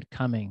see it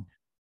coming.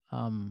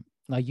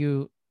 Like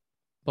you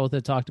both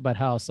have talked about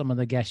how some of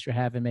the guests you're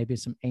having, maybe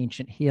some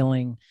ancient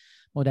healing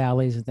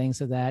modalities and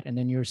things of that. And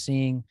then you're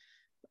seeing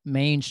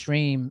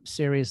mainstream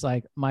series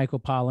like Michael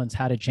Pollan's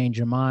How to Change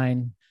Your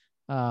Mind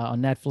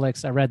on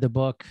Netflix. I read the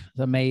book. It's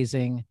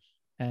amazing.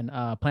 And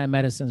plant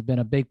medicine has been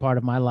a big part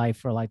of my life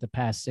for like the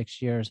past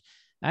 6 years.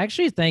 I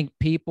actually think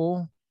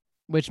people,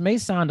 which may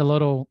sound a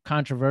little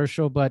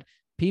controversial, but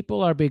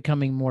people are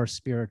becoming more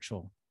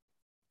spiritual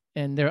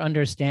and they're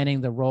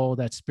understanding the role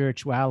that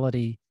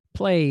spirituality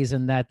plays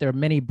and that there are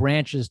many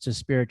branches to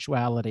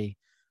spirituality.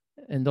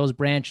 And those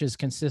branches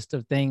consist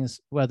of things,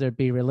 whether it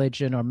be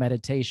religion or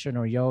meditation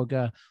or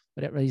yoga,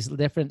 whatever, these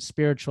different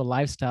spiritual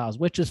lifestyles,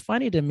 which is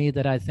funny to me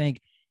that I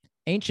think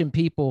ancient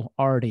people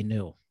already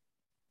knew.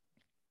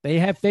 They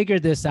have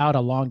figured this out a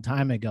long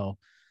time ago,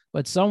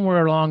 but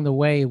somewhere along the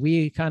way,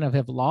 we kind of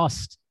have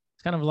lost,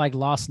 it's kind of like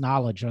lost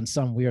knowledge on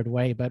some weird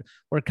way, but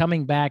we're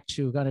coming back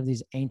to kind of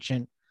these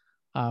ancient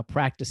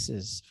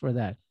practices for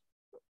that.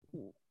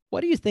 What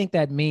do you think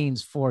that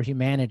means for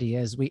humanity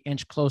as we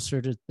inch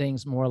closer to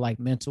things more like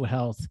mental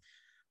health,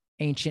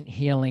 ancient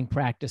healing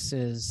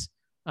practices,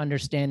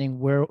 understanding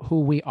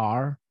who we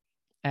are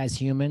as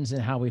humans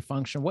and how we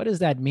function? What does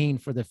that mean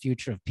for the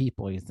future of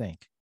people, you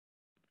think?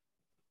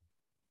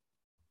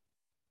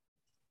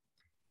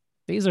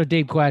 These are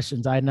deep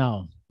questions, I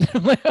know.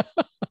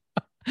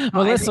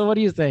 Melissa, what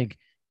do you think?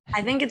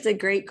 I think it's a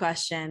great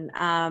question.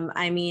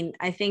 I mean,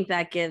 I think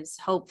that gives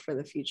hope for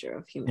the future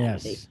of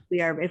humanity. Yes.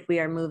 If we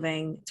are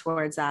moving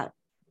towards that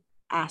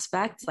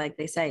aspect, like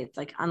they say, it's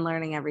like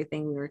unlearning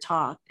everything we were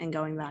taught and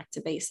going back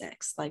to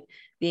basics, like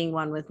being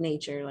one with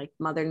nature. Like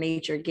Mother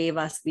Nature gave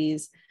us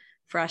these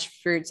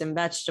fresh fruits and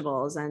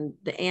vegetables, and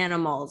the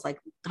animals, like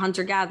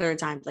hunter-gatherer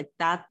times, like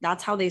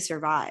that's how they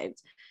survived.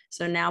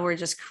 So now we're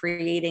just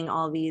creating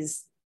all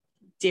these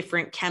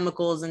different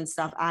chemicals and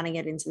stuff, adding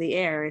it into the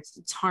air.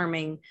 It's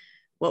harming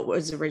what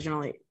was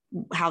originally,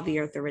 how the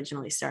earth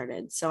originally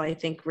started. So I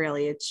think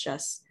really it's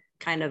just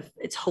kind of,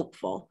 it's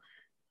hopeful.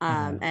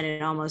 And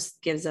it almost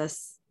gives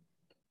us,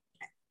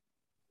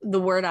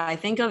 the word I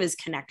think of is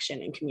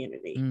connection and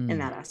community in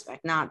that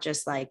aspect, not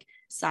just like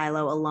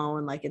silo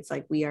alone. Like it's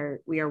like we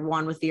are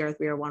one with the earth,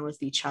 we are one with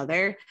each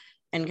other,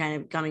 and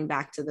kind of coming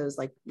back to those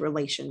like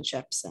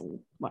relationships and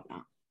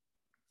whatnot.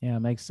 Yeah,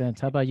 makes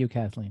sense. How about you,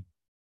 Kathlyn?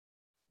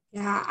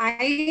 Yeah,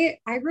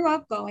 I grew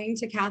up going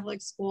to Catholic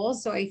school,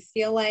 so I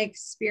feel like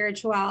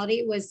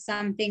spirituality was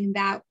something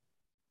that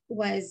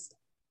was,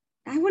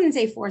 I wouldn't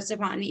say forced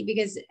upon me,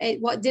 because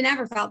it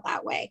never felt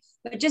that way,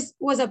 but it just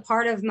was a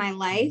part of my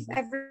life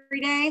every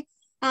day.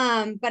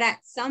 But at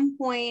some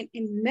point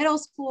in middle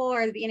school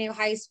or the beginning of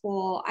high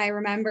school, I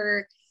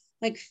remember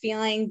like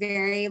feeling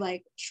very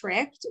like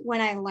tricked when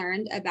I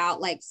learned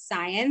about like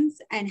science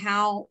and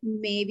how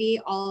maybe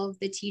all of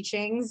the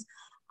teachings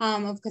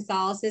of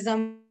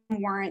Catholicism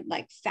weren't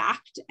like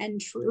fact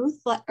and truth,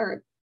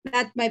 or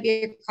that might be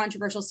a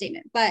controversial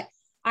statement, but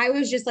I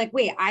was just like,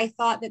 wait, I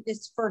thought that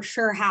this for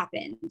sure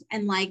happened.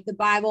 And like the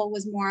Bible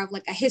was more of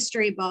like a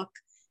history book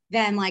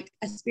than like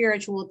a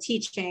spiritual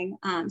teaching.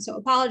 So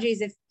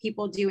apologies if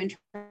people do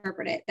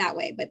interpret it that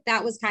way, but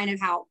that was kind of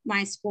how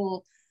my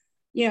school,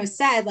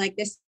 said like,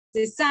 this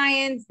is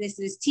science, this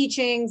is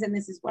teachings, and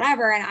this is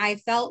whatever. And I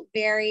felt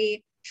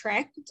very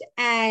tricked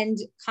and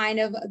kind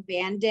of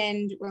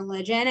abandoned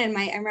religion. And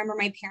I remember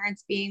my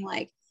parents being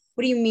like,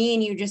 what do you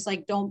mean you just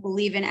like don't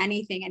believe in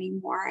anything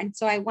anymore? And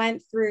so I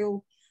went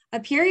through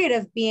a period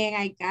of being,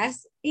 I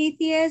guess,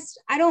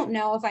 atheist. I don't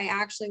know if I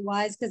actually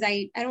was, because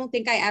I don't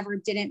think I ever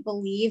didn't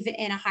believe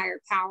in a higher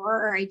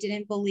power, or I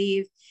didn't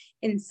believe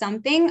in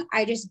something.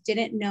 I just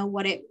didn't know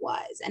what it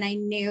was. And I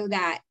knew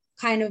that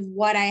kind of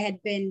what I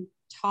had been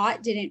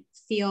taught didn't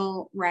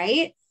feel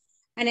right.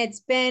 And it's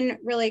been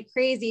really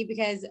crazy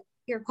because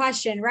your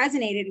question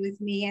resonated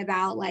with me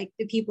about like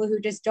the people who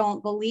just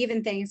don't believe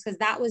in things, because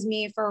that was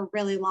me for a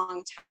really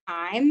long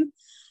time.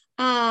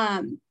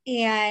 And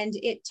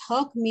it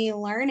took me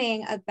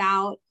learning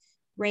about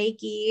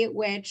Reiki,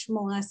 which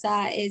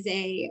Melissa is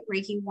a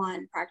Reiki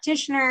 1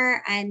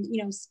 practitioner, and,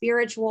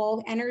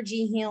 spiritual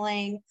energy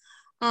healing,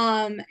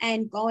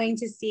 and going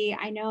to see,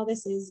 I know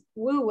this is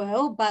woo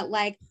woo, but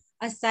like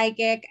a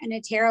psychic and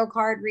a tarot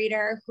card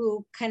reader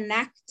who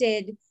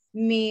connected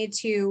me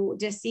to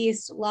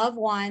deceased loved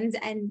ones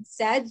and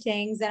said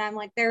things that I'm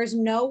like, there's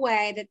no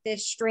way that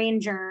this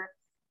stranger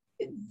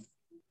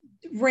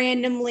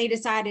randomly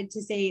decided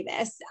to say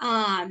this.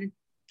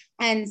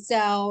 And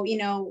so,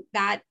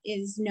 that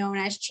is known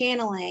as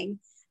channeling.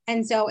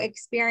 And so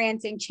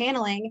experiencing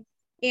channeling.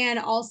 And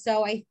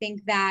also, I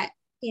think that,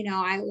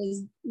 I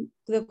was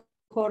the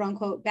quote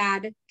unquote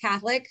bad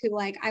Catholic who,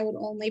 like, I would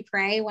only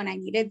pray when I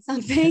needed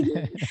something.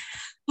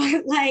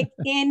 But like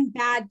in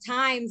bad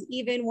times,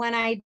 even when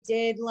I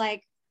did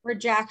like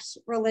reject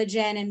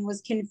religion and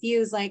was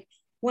confused, like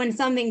when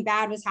something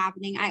bad was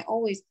happening, I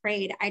always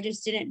prayed. I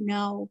just didn't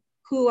know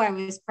who I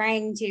was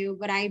praying to,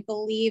 but I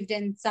believed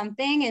in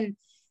something. And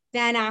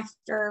then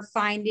after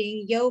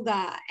finding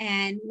yoga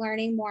and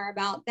learning more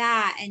about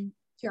that and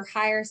your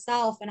higher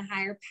self and a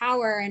higher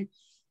power, and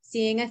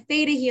seeing a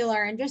theta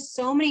healer and just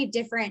so many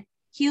different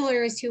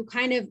healers who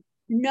kind of,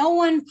 no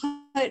one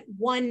put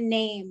one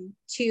name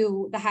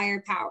to the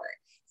higher power.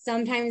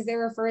 Sometimes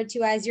they're referred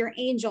to as your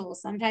angel.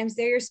 Sometimes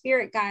they're your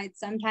spirit guides.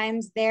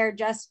 Sometimes they're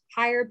just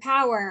higher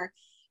power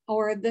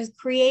or the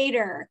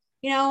creator,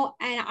 and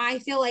I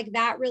feel like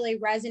that really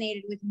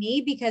resonated with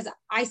me because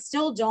I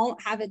still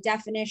don't have a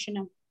definition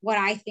of what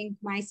I think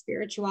my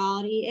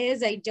spirituality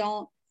is. I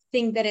don't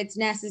think that it's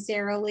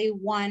necessarily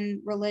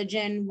one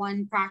religion,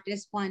 one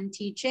practice, one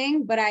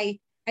teaching, but I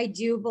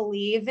do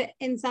believe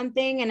in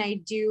something, and I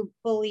do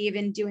believe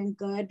in doing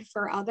good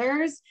for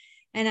others.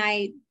 And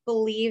I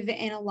believe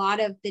in a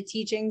lot of the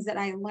teachings that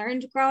I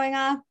learned growing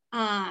up,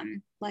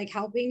 like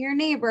helping your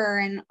neighbor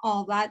and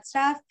all that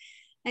stuff.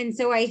 And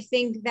so I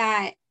think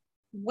that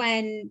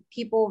when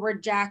people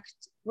reject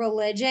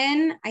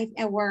religion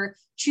or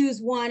choose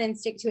one and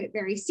stick to it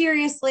very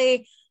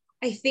seriously,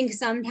 I think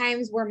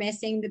sometimes we're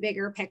missing the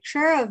bigger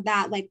picture of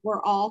that. Like,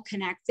 we're all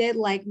connected,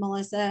 like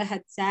Melissa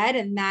had said,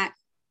 and that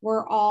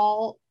we're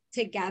all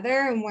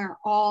together and we're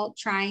all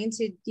trying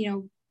to,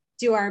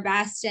 do our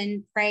best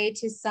and pray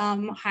to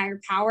some higher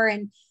power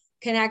and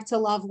connect to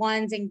loved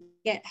ones and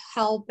get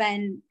help.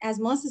 And as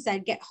Melissa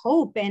said, get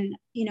hope in,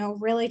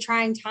 really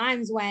trying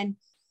times when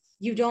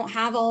you don't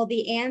have all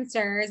the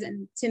answers.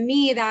 And to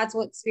me, that's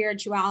what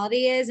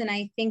spirituality is. And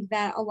I think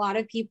that a lot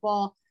of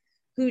people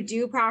who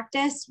do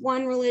practice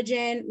one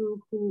religion,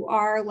 who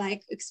are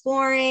like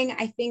exploring,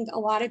 I think a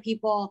lot of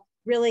people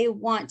really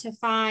want to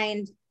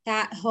find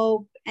that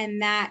hope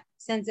and that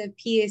sense of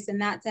peace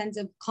and that sense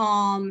of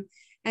calm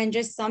and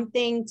just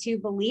something to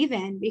believe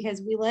in,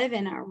 because we live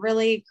in a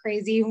really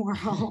crazy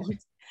world.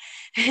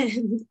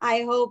 And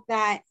I hope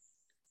that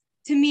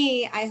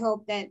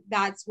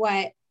that's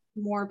what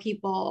more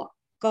people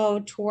go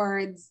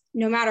towards,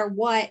 no matter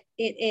what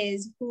it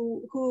is,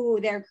 who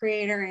their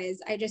creator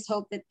is. I just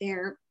hope that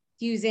they're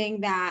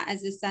using that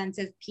as a sense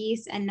of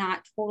peace and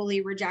not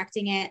totally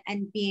rejecting it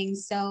and being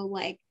so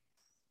like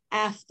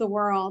F the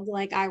world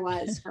like I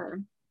was for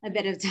a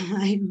bit of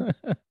time.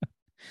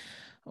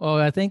 Well,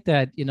 I think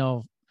that,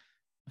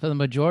 for the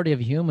majority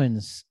of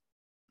humans,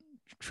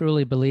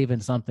 truly believe in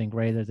something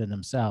greater than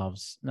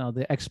themselves. Now,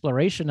 the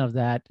exploration of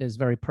that is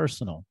very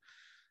personal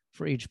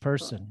for each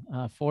person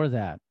for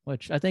that,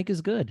 which I think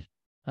is good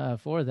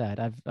for that.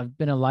 I've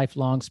been a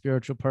lifelong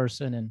spiritual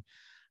person,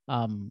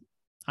 and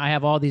I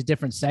have all these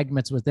different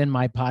segments within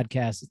my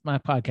podcast. My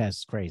podcast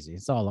is crazy.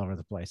 It's all over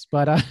the place.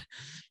 But I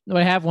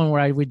have one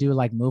where we do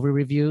like movie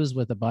reviews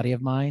with a buddy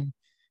of mine,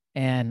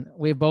 and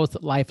we're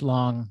both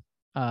lifelong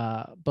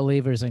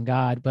believers in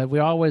God, but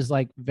we're always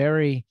like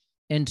very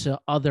into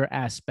other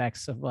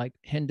aspects of like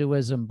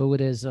Hinduism,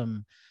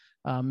 Buddhism,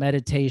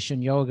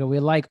 meditation, yoga. We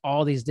like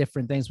all these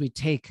different things. We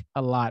take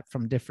a lot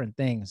from different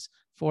things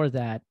for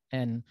that,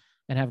 and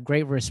have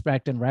great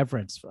respect and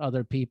reverence for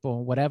other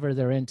people, whatever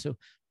they're into.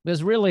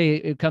 Because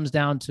really it comes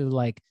down to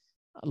like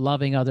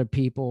loving other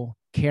people,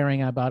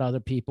 caring about other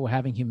people,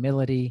 having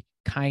humility,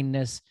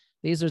 kindness.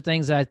 These are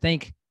things that I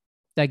think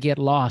that get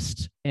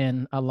lost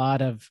in a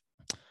lot of,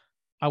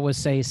 I would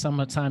say,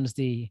 sometimes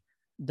the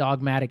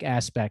dogmatic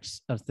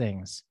aspects of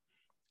things,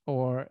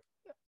 or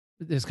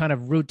there's kind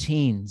of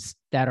routines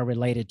that are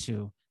related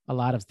to a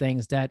lot of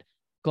things that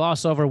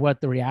gloss over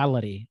what the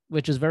reality,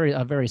 which is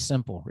a very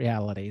simple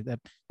reality.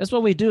 That's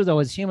what we do though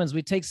as humans.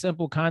 We take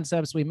simple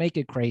concepts, we make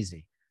it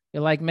crazy. You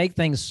like make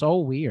things so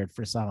weird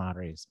for some odd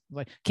reason.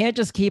 Like can't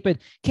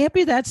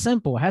be that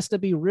simple. It has to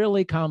be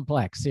really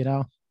complex,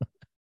 I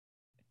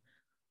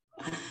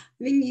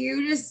mean,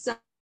 you just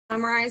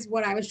summarized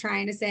what I was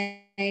trying to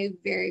say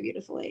very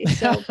beautifully.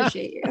 So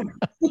appreciate you.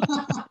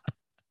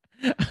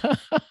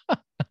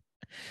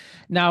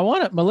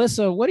 Now,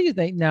 Melissa, what do you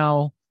think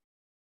now?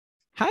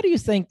 How do you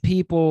think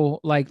people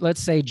like,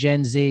 let's say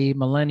Gen Z,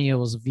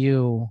 millennials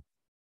view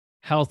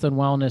health and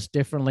wellness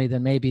differently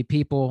than maybe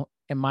people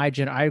in my I'm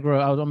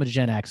a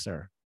Gen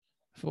Xer.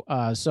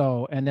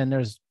 And then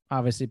there's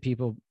obviously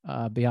people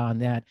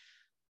beyond that.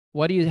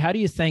 how do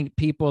you think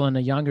people in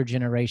the younger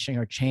generation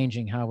are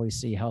changing how we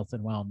see health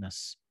and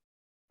wellness?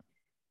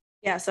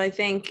 Yeah, so I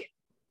think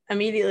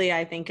immediately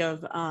I think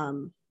of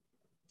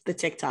the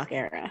TikTok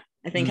era.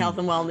 I think health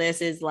and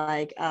wellness is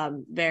like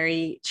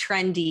very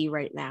trendy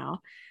right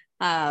now,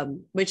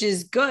 which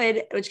is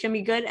good, which can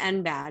be good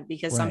and bad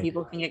because some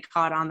people can get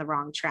caught on the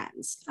wrong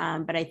trends.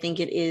 But I think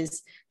it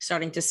is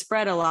starting to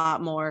spread a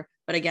lot more.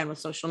 But again, with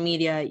social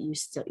media,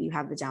 you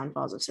have the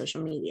downfalls of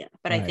social media.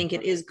 But I think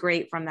it is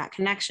great from that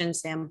connection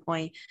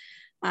standpoint,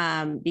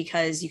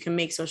 because you can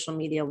make social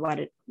media what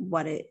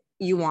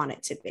you want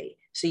it to be.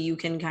 So you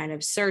can kind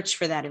of search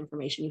for that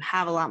information. You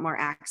have a lot more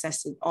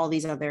access to all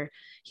these other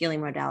healing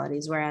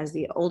modalities, whereas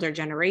the older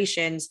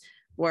generations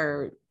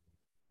were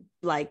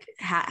like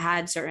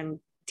had certain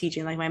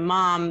teaching. Like my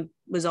mom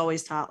was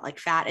always taught like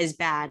fat is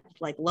bad,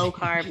 like low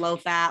carb, low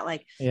fat,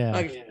 like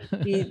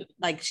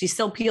she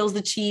still peels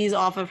the cheese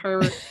off of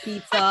her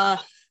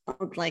pizza.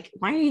 Like,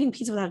 why are you eating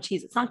pizza without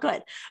cheese? It's not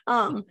good.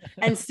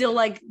 And still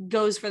like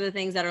goes for the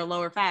things that are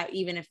lower fat,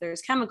 even if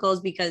there's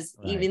chemicals, because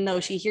even though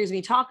she hears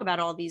me talk about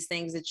all these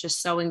things, it's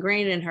just so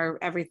ingrained in her,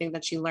 everything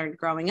that she learned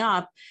growing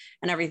up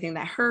and everything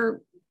that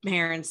her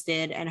parents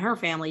did and her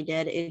family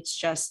did.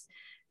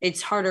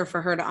 It's harder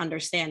for her to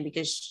understand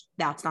because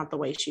that's not the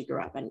way she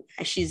grew up. And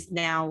she's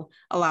now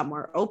a lot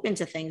more open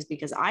to things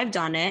because I've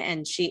done it,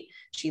 and she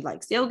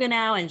likes yoga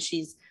now, and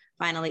she's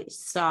finally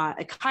saw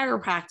a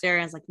chiropractor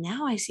and it's like,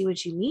 now I see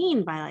what you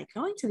mean by like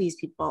going to these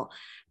people.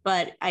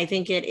 But I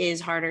think it is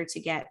harder to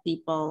get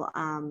people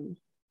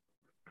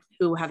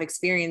who have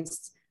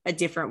experienced a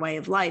different way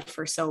of life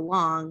for so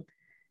long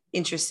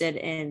interested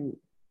in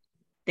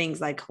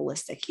things like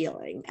holistic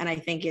healing. And I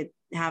think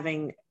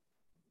having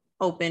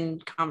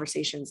open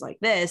conversations like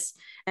this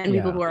and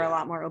people who are a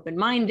lot more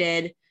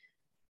open-minded,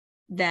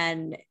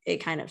 then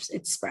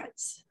it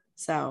spreads.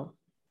 So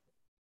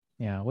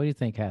yeah, what do you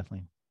think,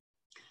 Kathlyn?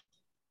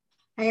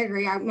 I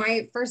agree.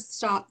 My first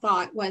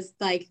thought was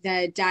like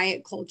the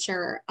diet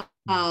culture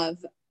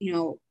of,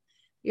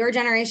 your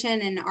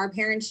generation and our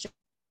parents'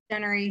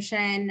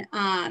 generation,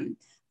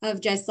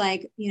 of just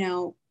like,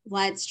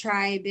 let's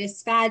try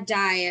this fad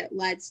diet.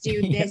 Let's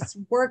do this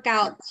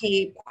workout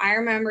tape. I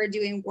remember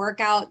doing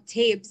workout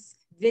tapes,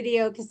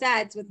 video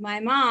cassettes with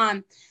my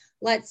mom.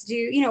 Let's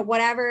do,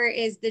 whatever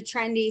is the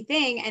trendy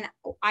thing. And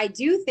I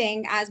do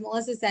think, as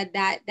Melissa said,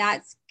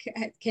 that's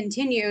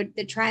continued.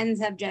 The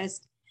trends have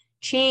just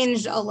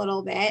changed a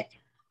little bit.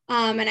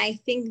 And I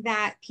think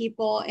that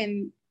people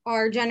in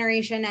our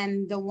generation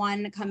and the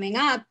one coming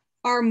up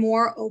are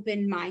more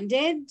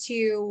open-minded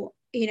to,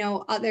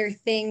 other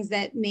things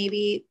that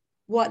maybe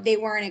what they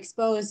weren't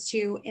exposed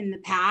to in the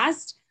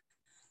past,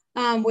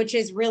 which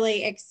is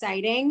really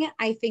exciting.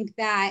 I think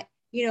that,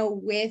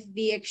 with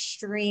the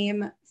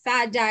extreme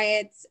fad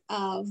diets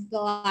of the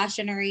last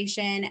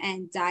generation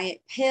and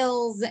diet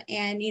pills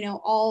and,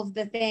 all of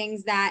the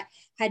things that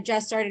had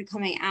just started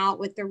coming out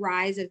with the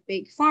rise of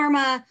big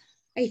pharma,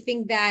 I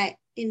think that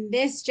in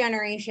this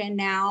generation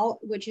now,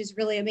 which is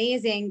really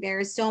amazing,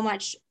 there's so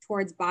much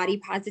towards body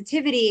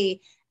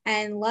positivity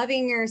and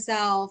loving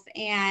yourself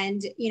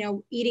and,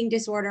 eating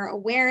disorder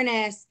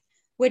awareness,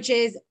 which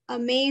is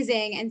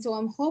amazing. And so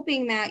I'm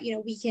hoping that,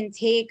 we can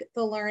take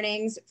the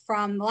learnings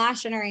from the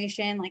last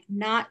generation, like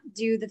not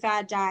do the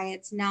fad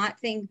diets, not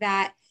think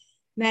that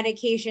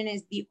medication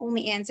is the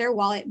only answer.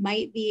 While it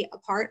might be a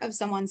part of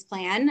someone's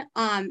plan,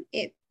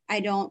 I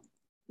don't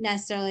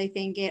necessarily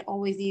think it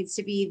always needs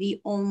to be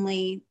the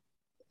only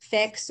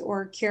fix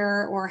or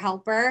cure or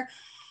helper,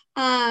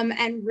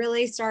 and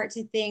really start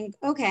to think,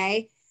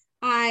 okay,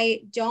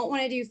 I don't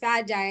want to do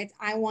fad diets.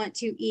 I want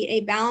to eat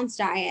a balanced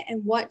diet.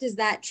 And what does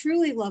that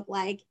truly look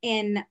like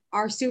in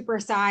our super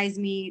size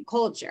me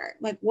culture?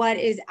 Like, what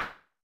is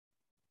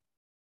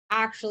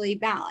actually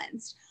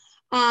balanced?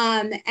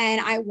 And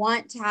I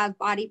want to have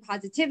body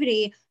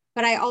positivity,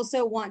 but I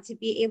also want to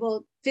be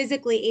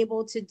physically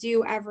able to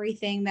do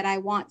everything that I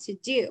want to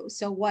do.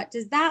 So what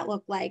does that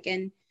look like?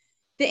 And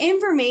the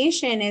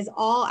information is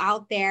all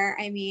out there.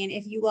 I mean,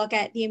 if you look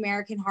at the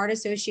American Heart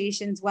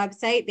Association's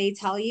website, they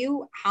tell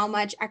you how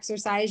much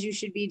exercise you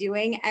should be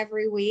doing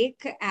every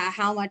week,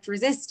 how much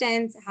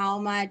resistance, how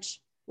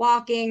much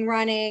walking,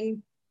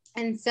 running.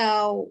 And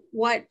so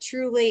what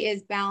truly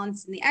is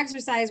balanced in the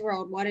exercise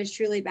world, what is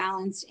truly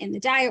balanced in the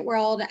diet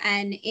world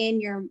and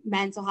in your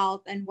mental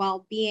health and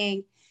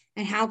well-being,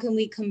 and how can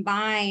we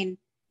combine,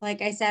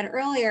 like I said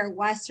earlier,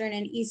 Western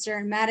and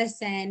Eastern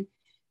medicine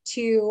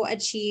to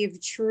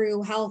achieve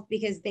true health,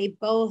 because they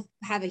both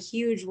have a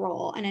huge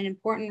role and an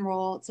important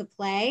role to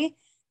play.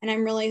 And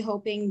I'm really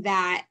hoping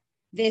that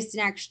this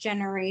next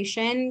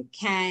generation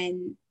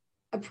can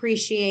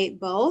appreciate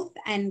both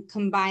and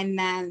combine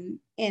them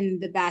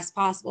in the best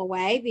possible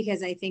way,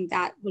 because I think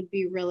that would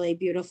be really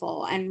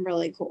beautiful and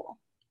really cool.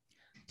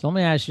 So let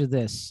me ask you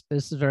this.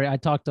 I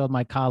talked to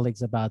my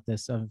colleagues about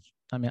this. I'm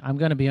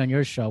going to be on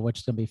your show, which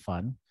is going to be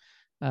fun.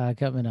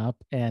 Coming up.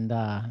 And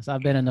so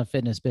I've been in the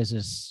fitness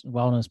business,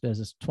 wellness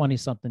business, 20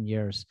 something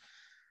years.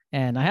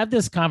 And I have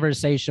this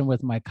conversation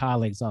with my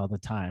colleagues all the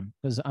time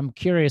because I'm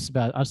curious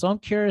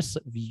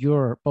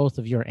of both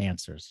of your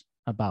answers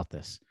about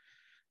this.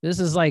 This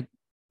is like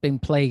been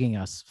plaguing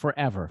us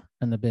forever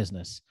in the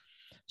business.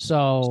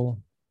 So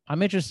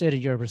I'm interested in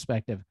your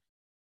perspective.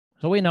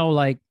 So we know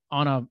like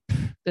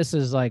this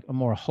is like a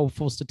more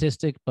hopeful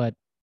statistic, but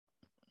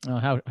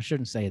I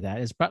shouldn't say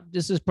that.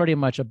 This is pretty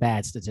much a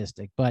bad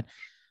statistic, but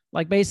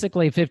like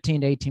basically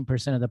 15 to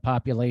 18% of the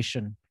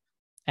population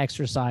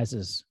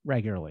exercises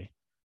regularly.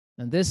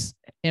 And this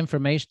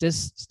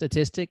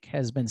statistic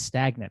has been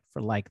stagnant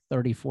for like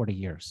 30, 40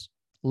 years,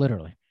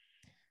 literally.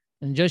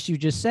 And you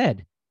just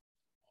said,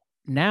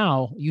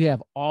 now you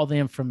have all the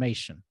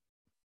information.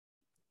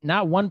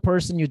 Not one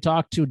person you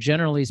talk to,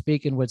 generally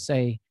speaking, would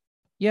say,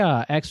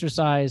 yeah,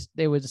 exercise.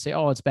 They would say,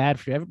 oh, it's bad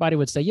for you. Everybody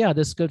would say, yeah,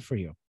 this is good for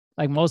you.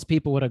 Like most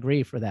people would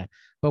agree for that.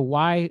 But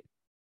why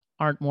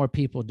aren't more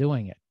people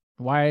doing it?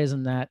 Why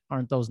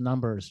aren't those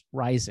numbers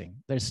rising?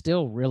 They're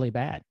still really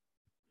bad.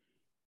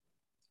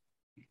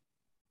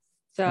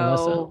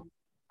 So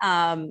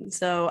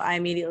I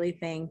immediately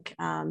think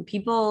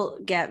people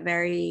get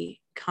very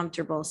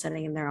comfortable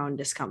sitting in their own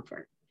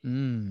discomfort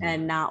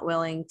and not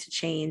willing to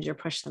change or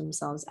push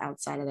themselves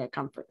outside of their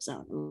comfort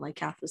zone. And like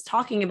Kath was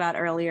talking about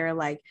earlier,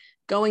 like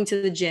going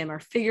to the gym or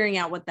figuring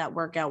out what that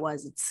workout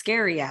was, it's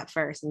scary at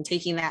first, and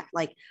taking that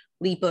like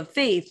leap of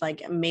faith,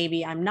 like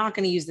maybe I'm not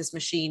going to use this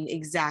machine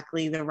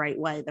exactly the right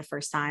way the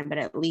first time, but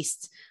at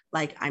least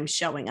like I'm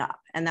showing up.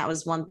 And that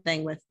was one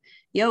thing with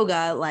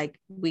yoga. Like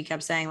we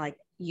kept saying, like,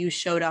 you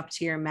showed up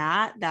to your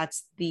mat.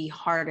 That's the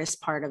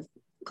hardest part of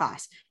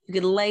class. You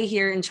could lay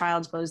here in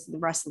child's pose the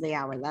rest of the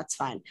hour. That's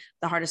fine.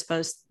 The hardest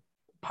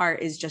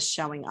part is just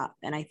showing up.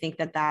 And I think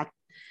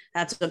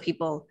that's what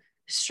people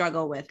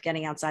struggle with,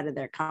 getting outside of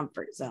their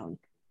comfort zone.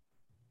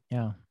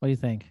 Yeah. What do you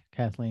think,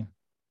 Kathleen?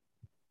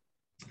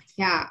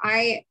 Yeah,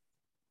 I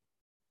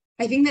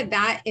think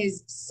that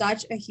is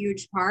such a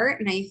huge part.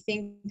 And I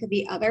think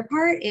the other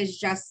part is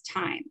just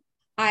time.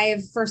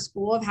 For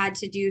school, I've had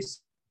to do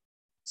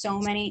so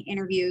many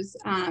interviews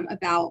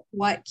about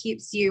what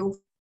keeps you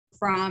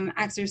from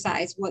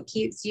exercise, what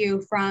keeps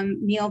you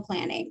from meal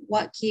planning,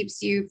 what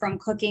keeps you from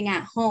cooking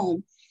at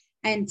home.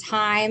 And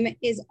time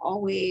is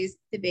always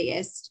the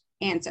biggest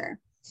answer.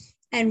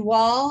 And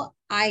while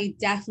I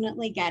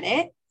definitely get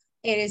it,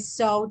 it is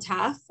so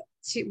tough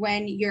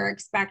when you're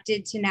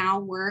expected to now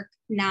work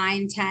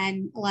 9,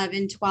 10,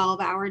 11,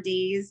 12-hour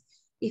days.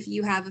 If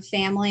you have a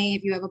family,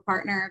 if you have a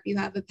partner, if you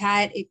have a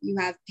pet, if you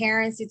have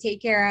parents to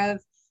take care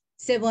of,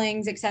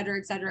 siblings, et cetera,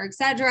 et cetera, et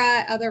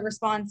cetera, other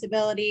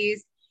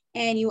responsibilities,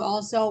 and you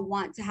also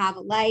want to have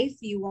a life,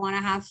 you want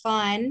to have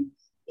fun.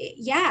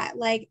 Yeah,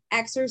 like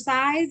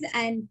exercise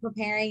and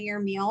preparing your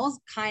meals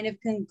kind of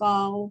can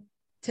go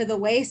to the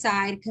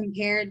wayside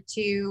compared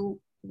to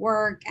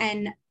work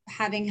and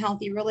having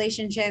healthy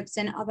relationships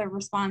and other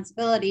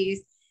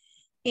responsibilities.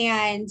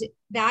 And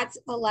that's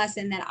a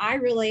lesson that I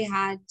really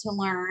had to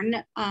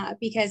learn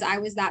because I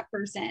was that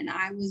person.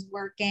 I was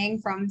working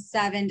from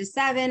 7 to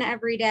 7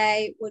 every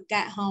day, would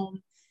get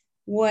home,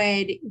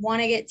 would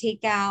want to get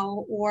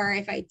takeout, or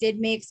if I did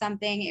make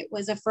something, it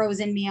was a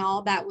frozen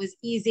meal that was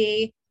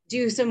easy,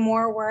 do some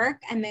more work,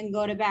 and then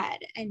go to bed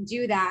and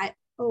do that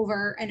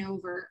over and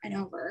over and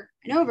over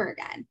and over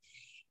again.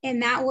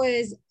 And that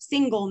was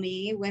single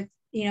me with,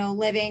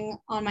 living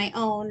on my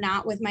own,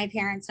 not with my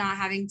parents, not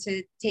having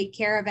to take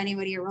care of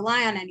anybody or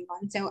rely on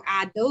anyone. So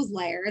add those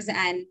layers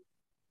and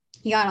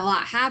you got a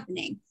lot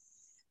happening.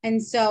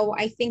 And so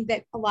I think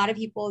that a lot of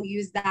people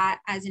use that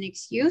as an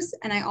excuse.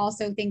 And I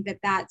also think that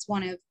that's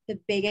one of the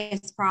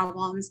biggest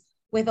problems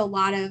with a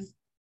lot of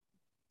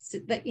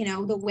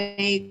the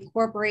way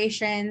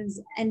corporations,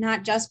 and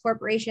not just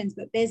corporations,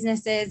 but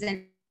businesses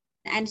and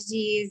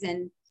entities,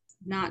 and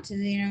not to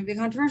be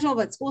controversial,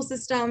 but school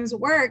systems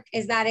work,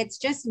 is that it's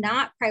just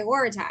not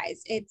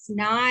prioritized. It's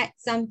not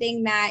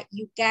something that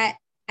you get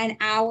an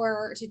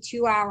hour to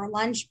 2 hour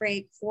lunch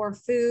break for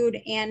food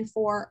and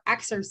for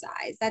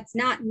exercise. That's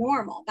not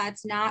normal.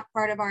 That's not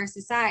part of our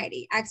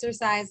society.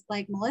 Exercise,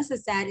 like Melissa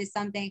said, is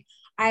something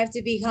I have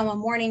to become a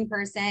morning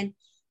person,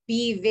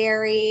 be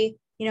very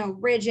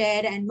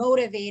rigid and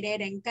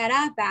motivated, and get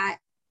up at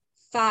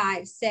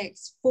 5,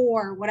 6,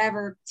 4,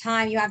 whatever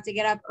time you have to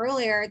get up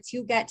earlier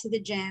to get to the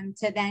gym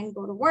to then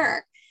go to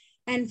work.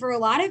 And for a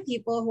lot of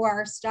people who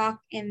are stuck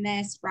in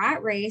this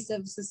rat race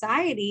of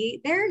society,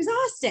 they're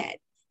exhausted.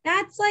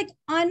 That's like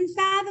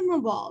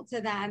unfathomable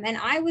to them. And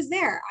I was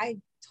there. I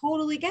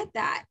totally get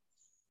that.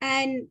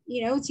 And,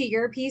 to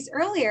your piece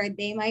earlier,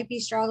 they might be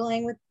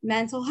struggling with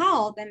mental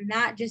health, and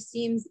that just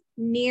seems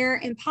near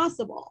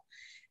impossible.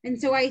 And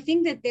so I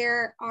think that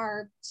there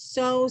are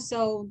so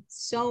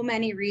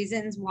many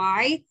reasons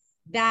why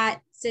that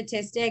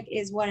statistic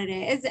is what it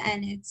is,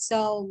 and it's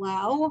so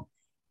low.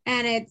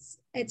 And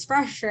it's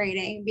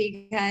frustrating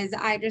because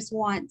I just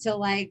want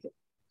to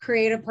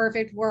create a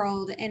perfect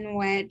world in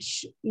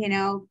which,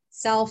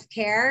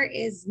 self-care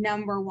is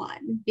number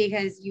one,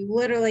 because you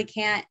literally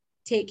can't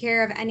take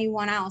care of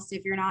anyone else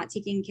if you're not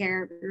taking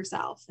care of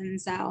yourself.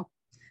 And so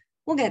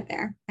we'll get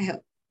there, I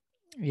hope.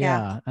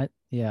 I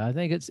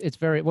think it's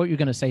very, what you're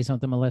going to say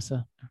something,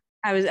 Melissa?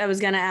 I was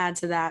going to add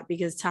to that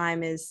because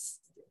time is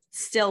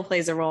still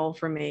plays a role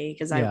for me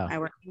because I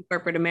work in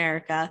corporate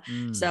America.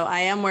 So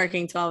I am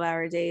working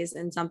 12-hour days,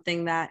 and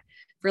something that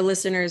for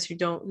listeners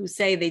who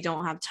say they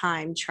don't have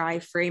time, try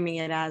framing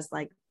it as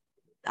like,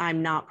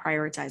 I'm not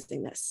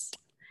prioritizing this.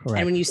 Correct.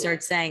 And when you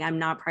start saying I'm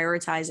not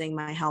prioritizing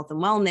my health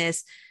and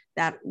wellness,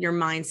 that your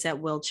mindset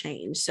will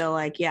change. So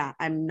like, yeah,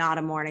 I'm not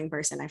a morning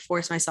person. I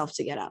force myself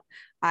to get up.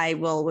 I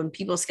will, when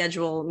people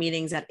schedule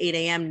meetings at 8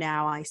 a.m.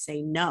 now, I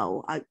say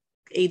no,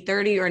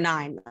 8:30 or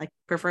 9, like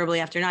preferably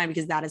after 9,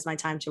 because that is my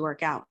time to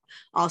work out.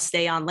 I'll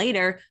stay on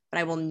later, but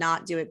I will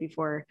not do it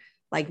before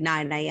like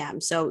 9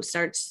 a.m. So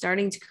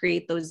starting to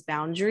create those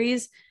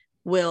boundaries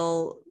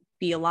will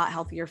be a lot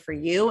healthier for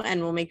you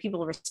and will make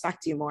people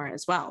respect you more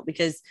as well,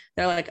 because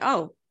they're like,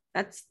 oh,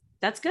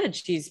 that's good.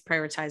 She's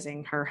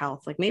prioritizing her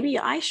health. Like maybe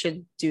I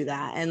should do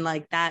that. And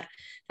like that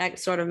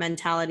sort of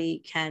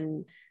mentality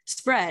can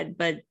spread,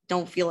 but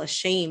don't feel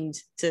ashamed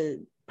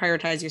to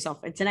prioritize yourself.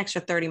 It's an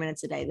extra 30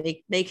 minutes a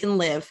day. They can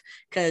live,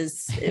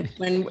 because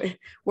when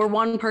we're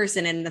one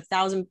person and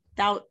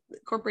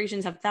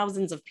corporations have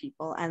thousands of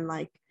people, and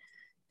like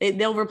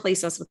they'll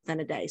replace us within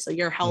a day. So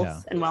your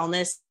health and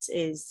wellness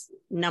is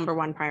number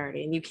one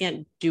priority, and you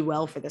can't do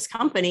well for this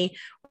company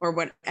or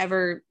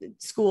whatever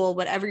school,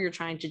 whatever you're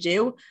trying to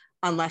do,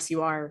 unless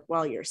you are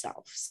well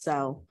yourself.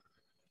 So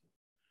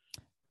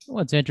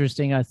what's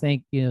interesting, I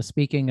think,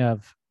 speaking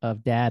of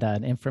data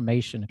and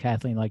information,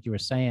 Kathlyn, like you were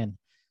saying,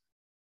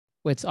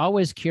 it's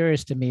always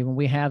curious to me when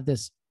we have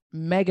this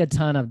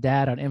megaton of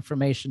data and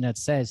information that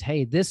says,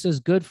 hey, this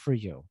is good for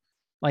you.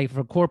 Like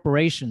for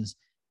corporations,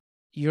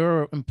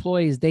 your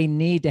employees, they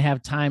need to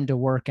have time to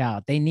work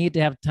out. They need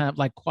to have time,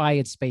 like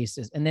quiet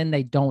spaces, and then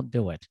they don't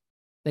do it.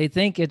 They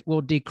think it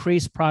will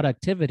decrease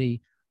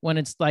productivity when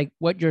it's like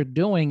what you're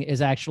doing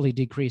is actually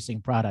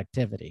decreasing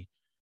productivity.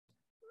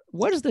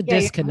 What is the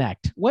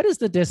disconnect? Yeah. What is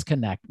the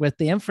disconnect with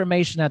the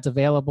information that's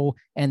available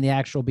and the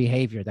actual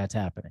behavior that's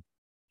happening?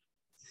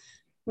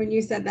 When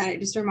you said that, it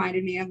just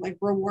reminded me of like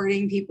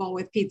rewarding people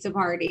with pizza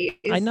parties.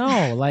 I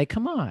know, like,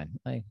 come on,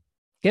 like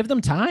give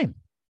them time.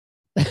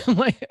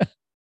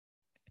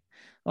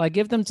 like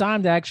give them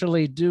time to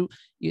actually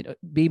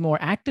be more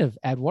active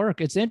at work.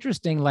 It's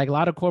interesting. Like a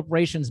lot of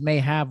corporations may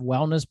have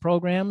wellness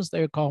programs.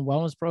 They're called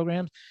wellness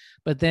programs,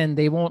 but then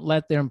they won't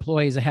let their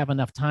employees have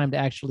enough time to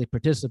actually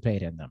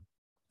participate in them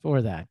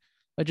for that,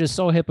 which is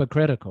so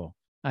hypocritical,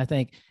 I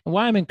think. And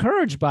why I'm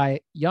encouraged by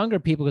younger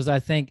people, because I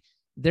think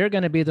they're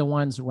going to be the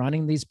ones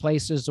running these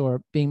places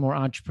or being more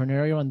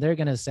entrepreneurial. And they're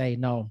going to say,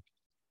 no,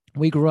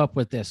 we grew up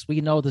with this.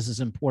 We know this is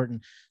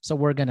important. So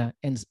we're going to,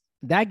 and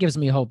that gives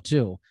me hope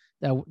too,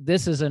 that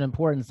this is an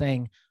important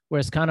thing, where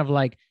it's kind of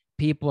like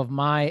people of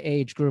my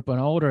age group and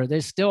older, they're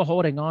still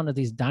holding on to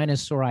these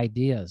dinosaur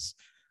ideas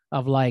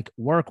of like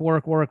work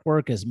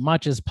as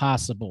much as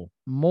possible,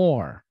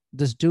 more,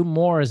 just do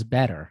more is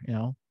better,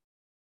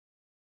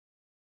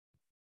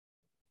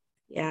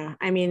 Yeah.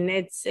 I mean,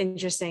 it's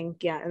interesting.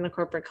 Yeah. In the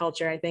corporate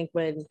culture, I think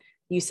when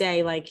you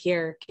say like,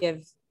 here,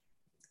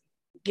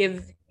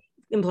 give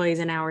employees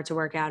an hour to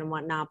work out and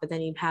whatnot, but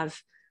then you have,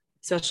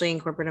 especially in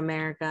corporate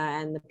America,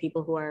 and the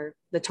people who are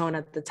the tone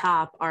at the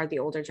top are the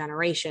older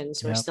generations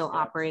who are still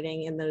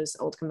operating in those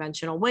old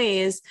conventional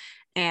ways.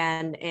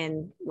 And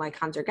in like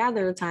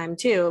hunter-gatherer time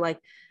too, like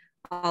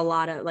a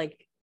lot of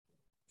like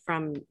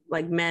from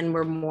like men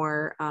were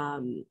more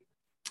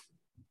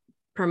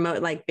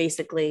promote, like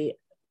basically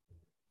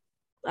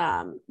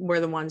we're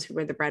the ones who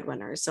were the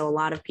breadwinners. So a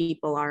lot of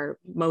people are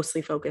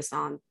mostly focused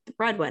on the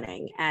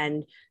breadwinning,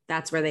 and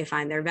that's where they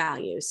find their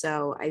value.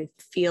 So I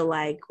feel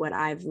like what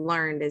I've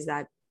learned is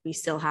that we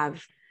still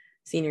have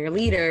senior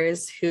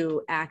leaders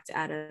who act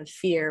out of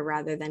fear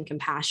rather than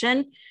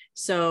compassion.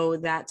 So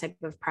that type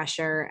of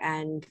pressure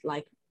and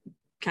like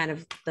kind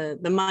of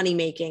the money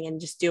making and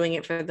just doing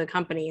it for the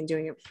company and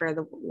doing it for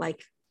the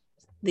like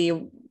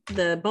the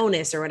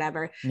bonus or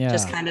whatever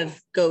just kind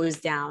of goes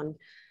down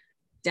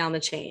the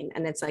chain.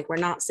 And it's like, we're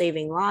not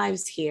saving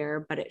lives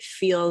here, but it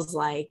feels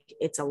like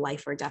it's a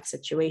life or death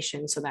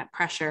situation. So that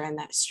pressure and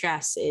that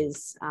stress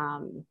is,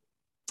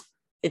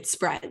 it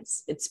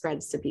spreads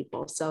to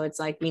people. So it's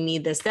like, we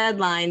need this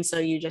deadline. So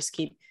you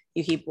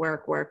keep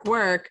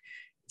work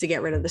to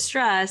get rid of the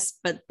stress,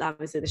 but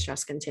obviously the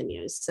stress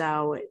continues.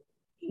 So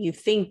you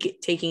think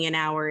taking an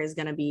hour is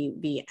going to be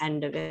the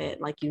end of it.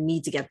 Like you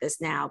need to get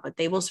this now, but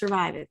they will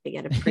survive if they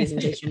get a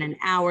presentation an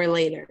hour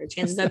later.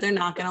 Chances are they're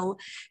not going to,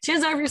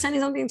 chances are if you're sending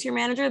something to your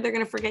manager, they're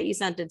going to forget you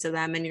sent it to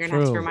them, and you're going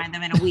to have to remind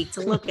them in a week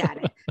to look at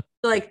it.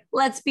 So like,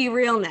 let's be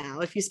real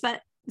now. If you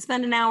spend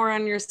an hour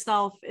on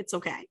yourself, it's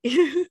okay.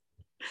 What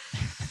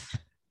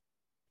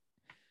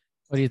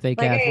do you think,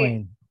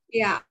 Kathlyn?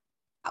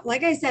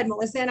 Like I said,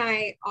 Melissa and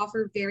I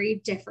offer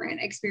very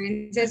different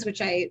experiences,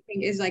 which I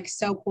think is like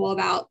so cool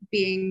about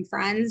being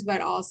friends,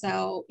 but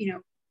also,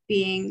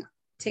 being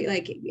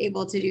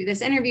able to do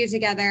this interview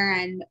together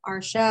and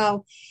our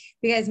show,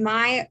 because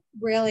I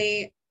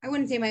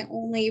wouldn't say my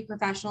only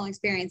professional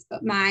experience,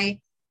 but my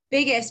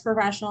biggest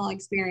professional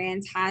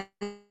experience has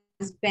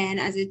been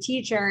as a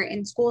teacher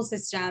in school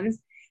systems.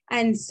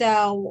 And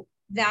so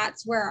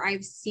that's where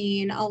I've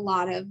seen a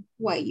lot of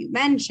what you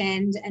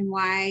mentioned, and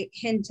why I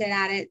hinted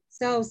at it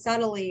so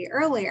subtly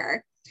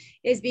earlier,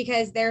 is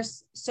because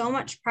there's so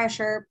much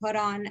pressure put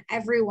on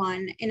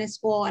everyone in a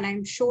school. And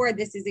I'm sure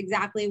this is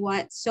exactly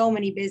what so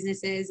many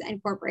businesses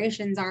and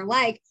corporations are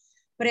like.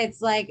 But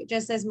it's like,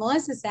 just as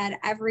Melissa said,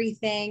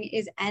 everything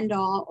is end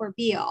all or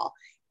be all.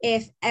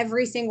 If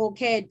every single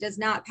kid does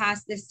not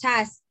pass this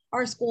test,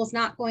 our school is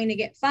not going to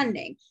get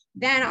funding.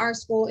 Then our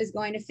school is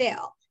going to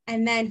fail.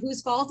 And then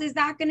whose fault is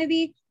that going to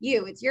be?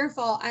 You. It's your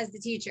fault as the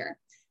teacher.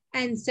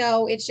 And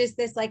so it's just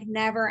this like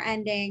never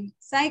ending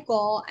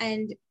cycle.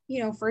 And,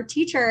 you know, for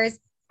teachers,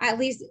 at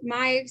least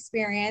my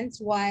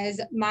experience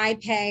was my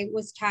pay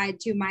was tied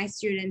to my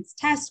students'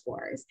 test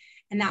scores.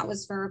 And that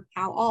was for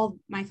how all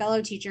my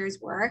fellow teachers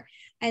were.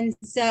 And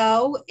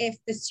so if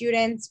the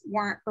students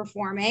weren't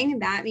performing,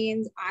 that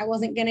means I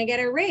wasn't going to get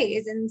a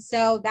raise. And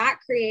so that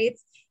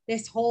creates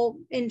this whole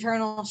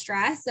internal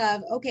stress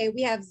of, okay,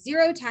 we have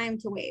zero time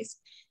to waste.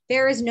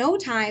 There is no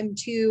time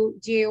to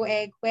do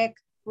a quick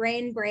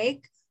brain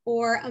break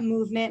or a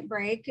movement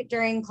break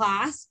during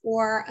class,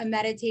 or a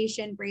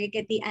meditation break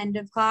at the end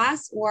of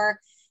class, or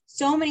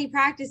so many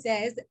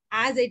practices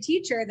as a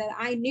teacher that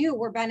I knew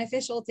were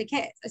beneficial to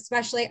kids.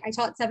 Especially I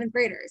taught 7th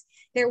graders.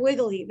 They're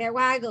wiggly, they're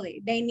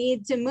waggly, they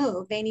need to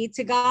move, they need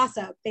to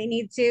gossip, they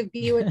need to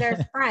be with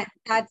their friends.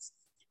 That's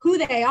who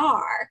they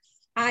are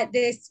at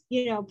this,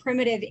 you know,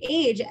 primitive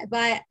age.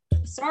 But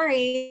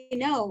sorry,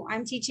 no,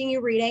 I'm teaching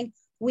you reading.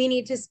 We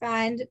need to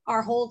spend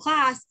our whole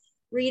class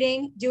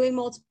reading, doing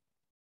multiple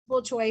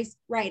choice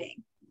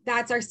writing.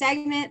 That's our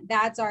segment.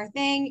 That's our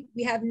thing.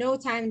 We have no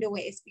time to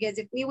waste, because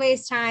if we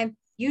waste time,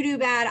 you do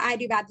bad, I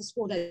do bad, the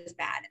school does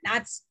bad. And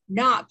that's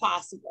not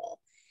possible.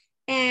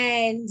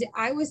 And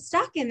I was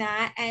stuck in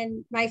that.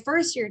 And my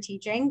first year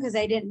teaching, because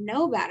I didn't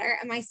know better.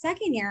 And my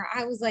second year,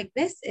 I was like,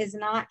 this is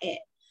not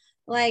it.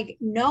 Like,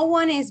 no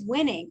one is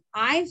winning.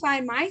 I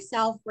find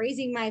myself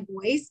raising my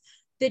voice.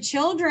 The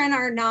children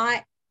are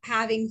not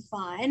having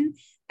fun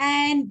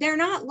and they're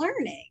not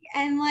learning.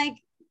 And like,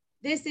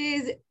 this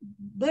is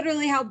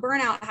literally how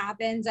burnout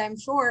happens, I'm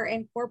sure,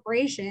 in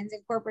corporations, in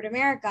corporate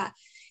America.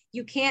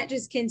 You can't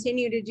just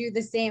continue to do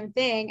the same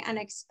thing and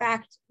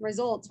expect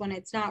results when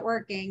it's not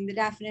working. The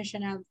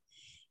definition of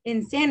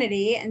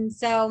insanity. And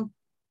so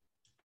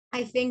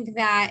I think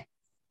that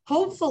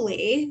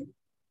hopefully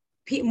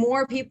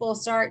more people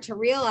start to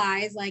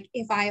realize, like,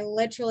 if I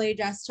literally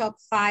just took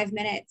 5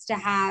 minutes to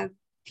have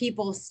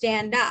people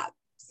stand up,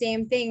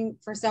 same thing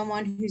for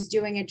someone who's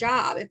doing a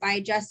job. If I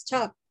just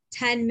took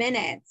 10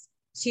 minutes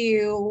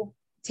to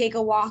take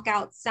a walk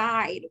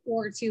outside,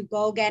 or to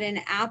go get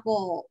an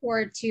apple,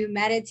 or to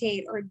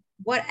meditate, or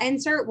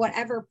insert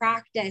whatever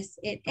practice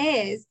it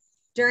is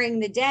during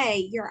the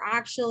day, you're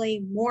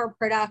actually more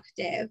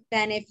productive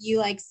than if you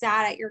like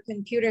sat at your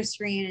computer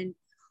screen and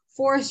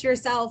forced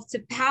yourself to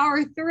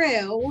power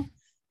through.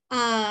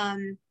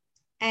 And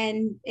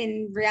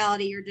in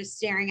reality, you're just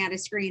staring at a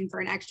screen for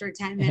an extra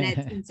 10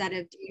 minutes instead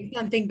of doing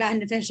something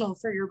beneficial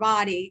for your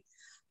body.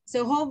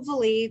 So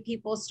hopefully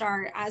people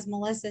start, as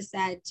Melissa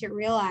said, to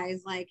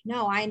realize, like,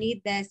 no, I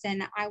need this,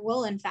 and I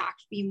will in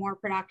fact be more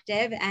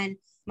productive. And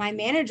my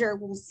manager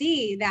will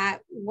see that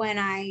when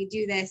I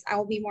do this, I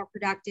will be more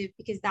productive,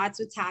 because that's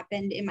what's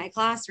happened in my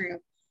classroom.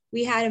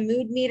 We had a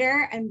mood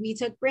meter and we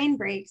took brain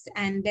breaks,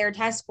 and their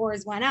test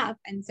scores went up.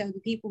 And so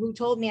the people who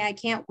told me I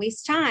can't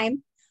waste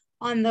time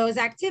on those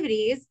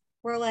activities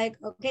were like,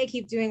 okay,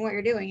 keep doing what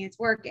you're doing. It's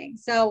working.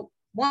 So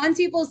once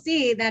people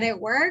see that it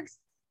works,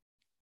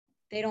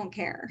 they don't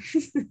care.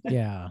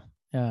 Yeah.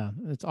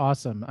 It's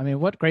awesome. I mean,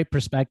 what great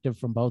perspective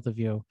from both of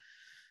you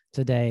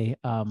today.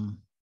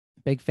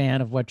 Big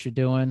fan of what you're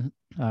doing.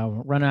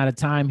 Run out of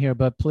time here,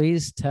 but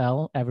please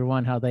tell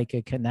everyone how they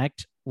could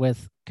connect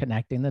with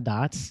Connecting the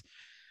Dots,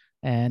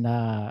 and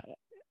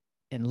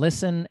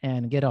listen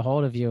and get a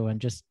hold of you and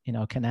just,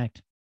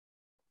 connect.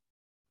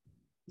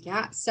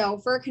 Yeah. So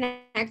for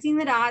Connecting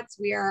the Dots,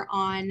 we are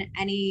on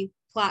any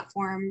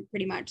platform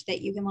pretty much that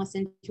you can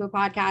listen to a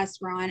podcast.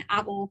 We're on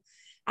Apple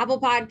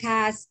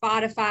Podcasts,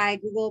 Spotify,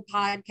 Google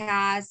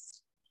Podcasts,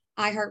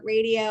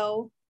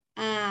 iHeartRadio.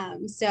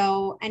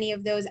 So any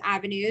of those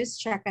avenues,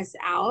 check us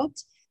out.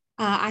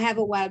 I have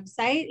a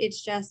website.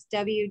 It's just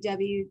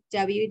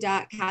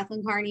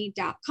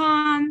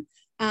www.kathlyncarney.com.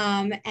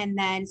 And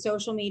then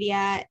social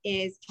media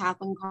is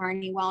Kathlyn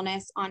Carney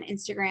Wellness on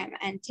Instagram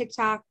and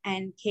TikTok,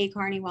 and K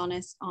Carney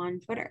Wellness on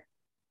Twitter.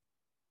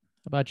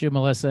 How about you,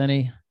 Melissa?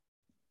 Any?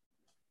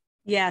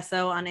 Yeah,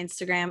 so on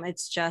Instagram,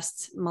 it's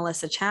just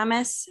Melissa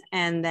Chamis.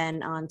 And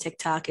then on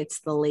TikTok, it's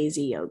the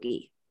Lazy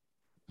Yogi.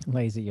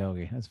 Lazy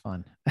Yogi. That's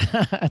fun.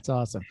 That's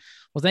awesome.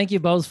 Well, thank you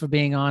both for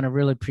being on. I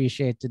really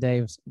appreciate today.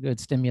 It was a good,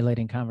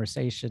 stimulating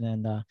conversation.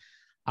 And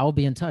I will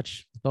be in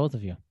touch with both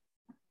of you.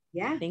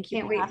 Yeah. Thank you.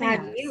 Can't wait to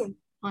have you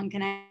on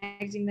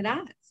Connecting the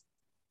Dots.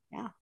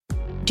 Yeah.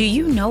 Do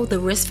you know the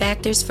risk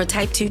factors for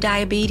type 2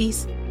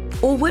 diabetes?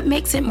 Or what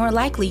makes it more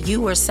likely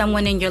you or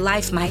someone in your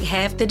life might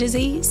have the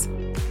disease?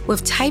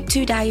 With type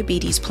 2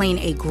 diabetes playing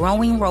a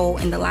growing role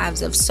in the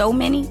lives of so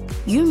many,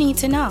 you need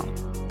to know.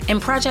 In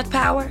Project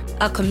Power,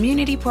 a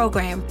community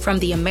program from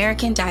the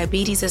American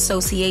Diabetes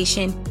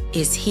Association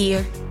is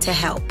here to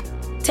help.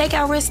 Take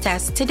our risk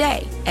test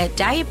today at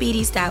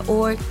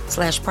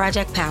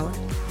diabetes.org/Project Power.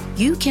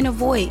 You can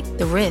avoid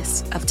the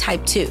risks of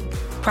type 2.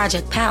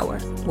 Project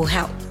Power will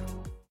help.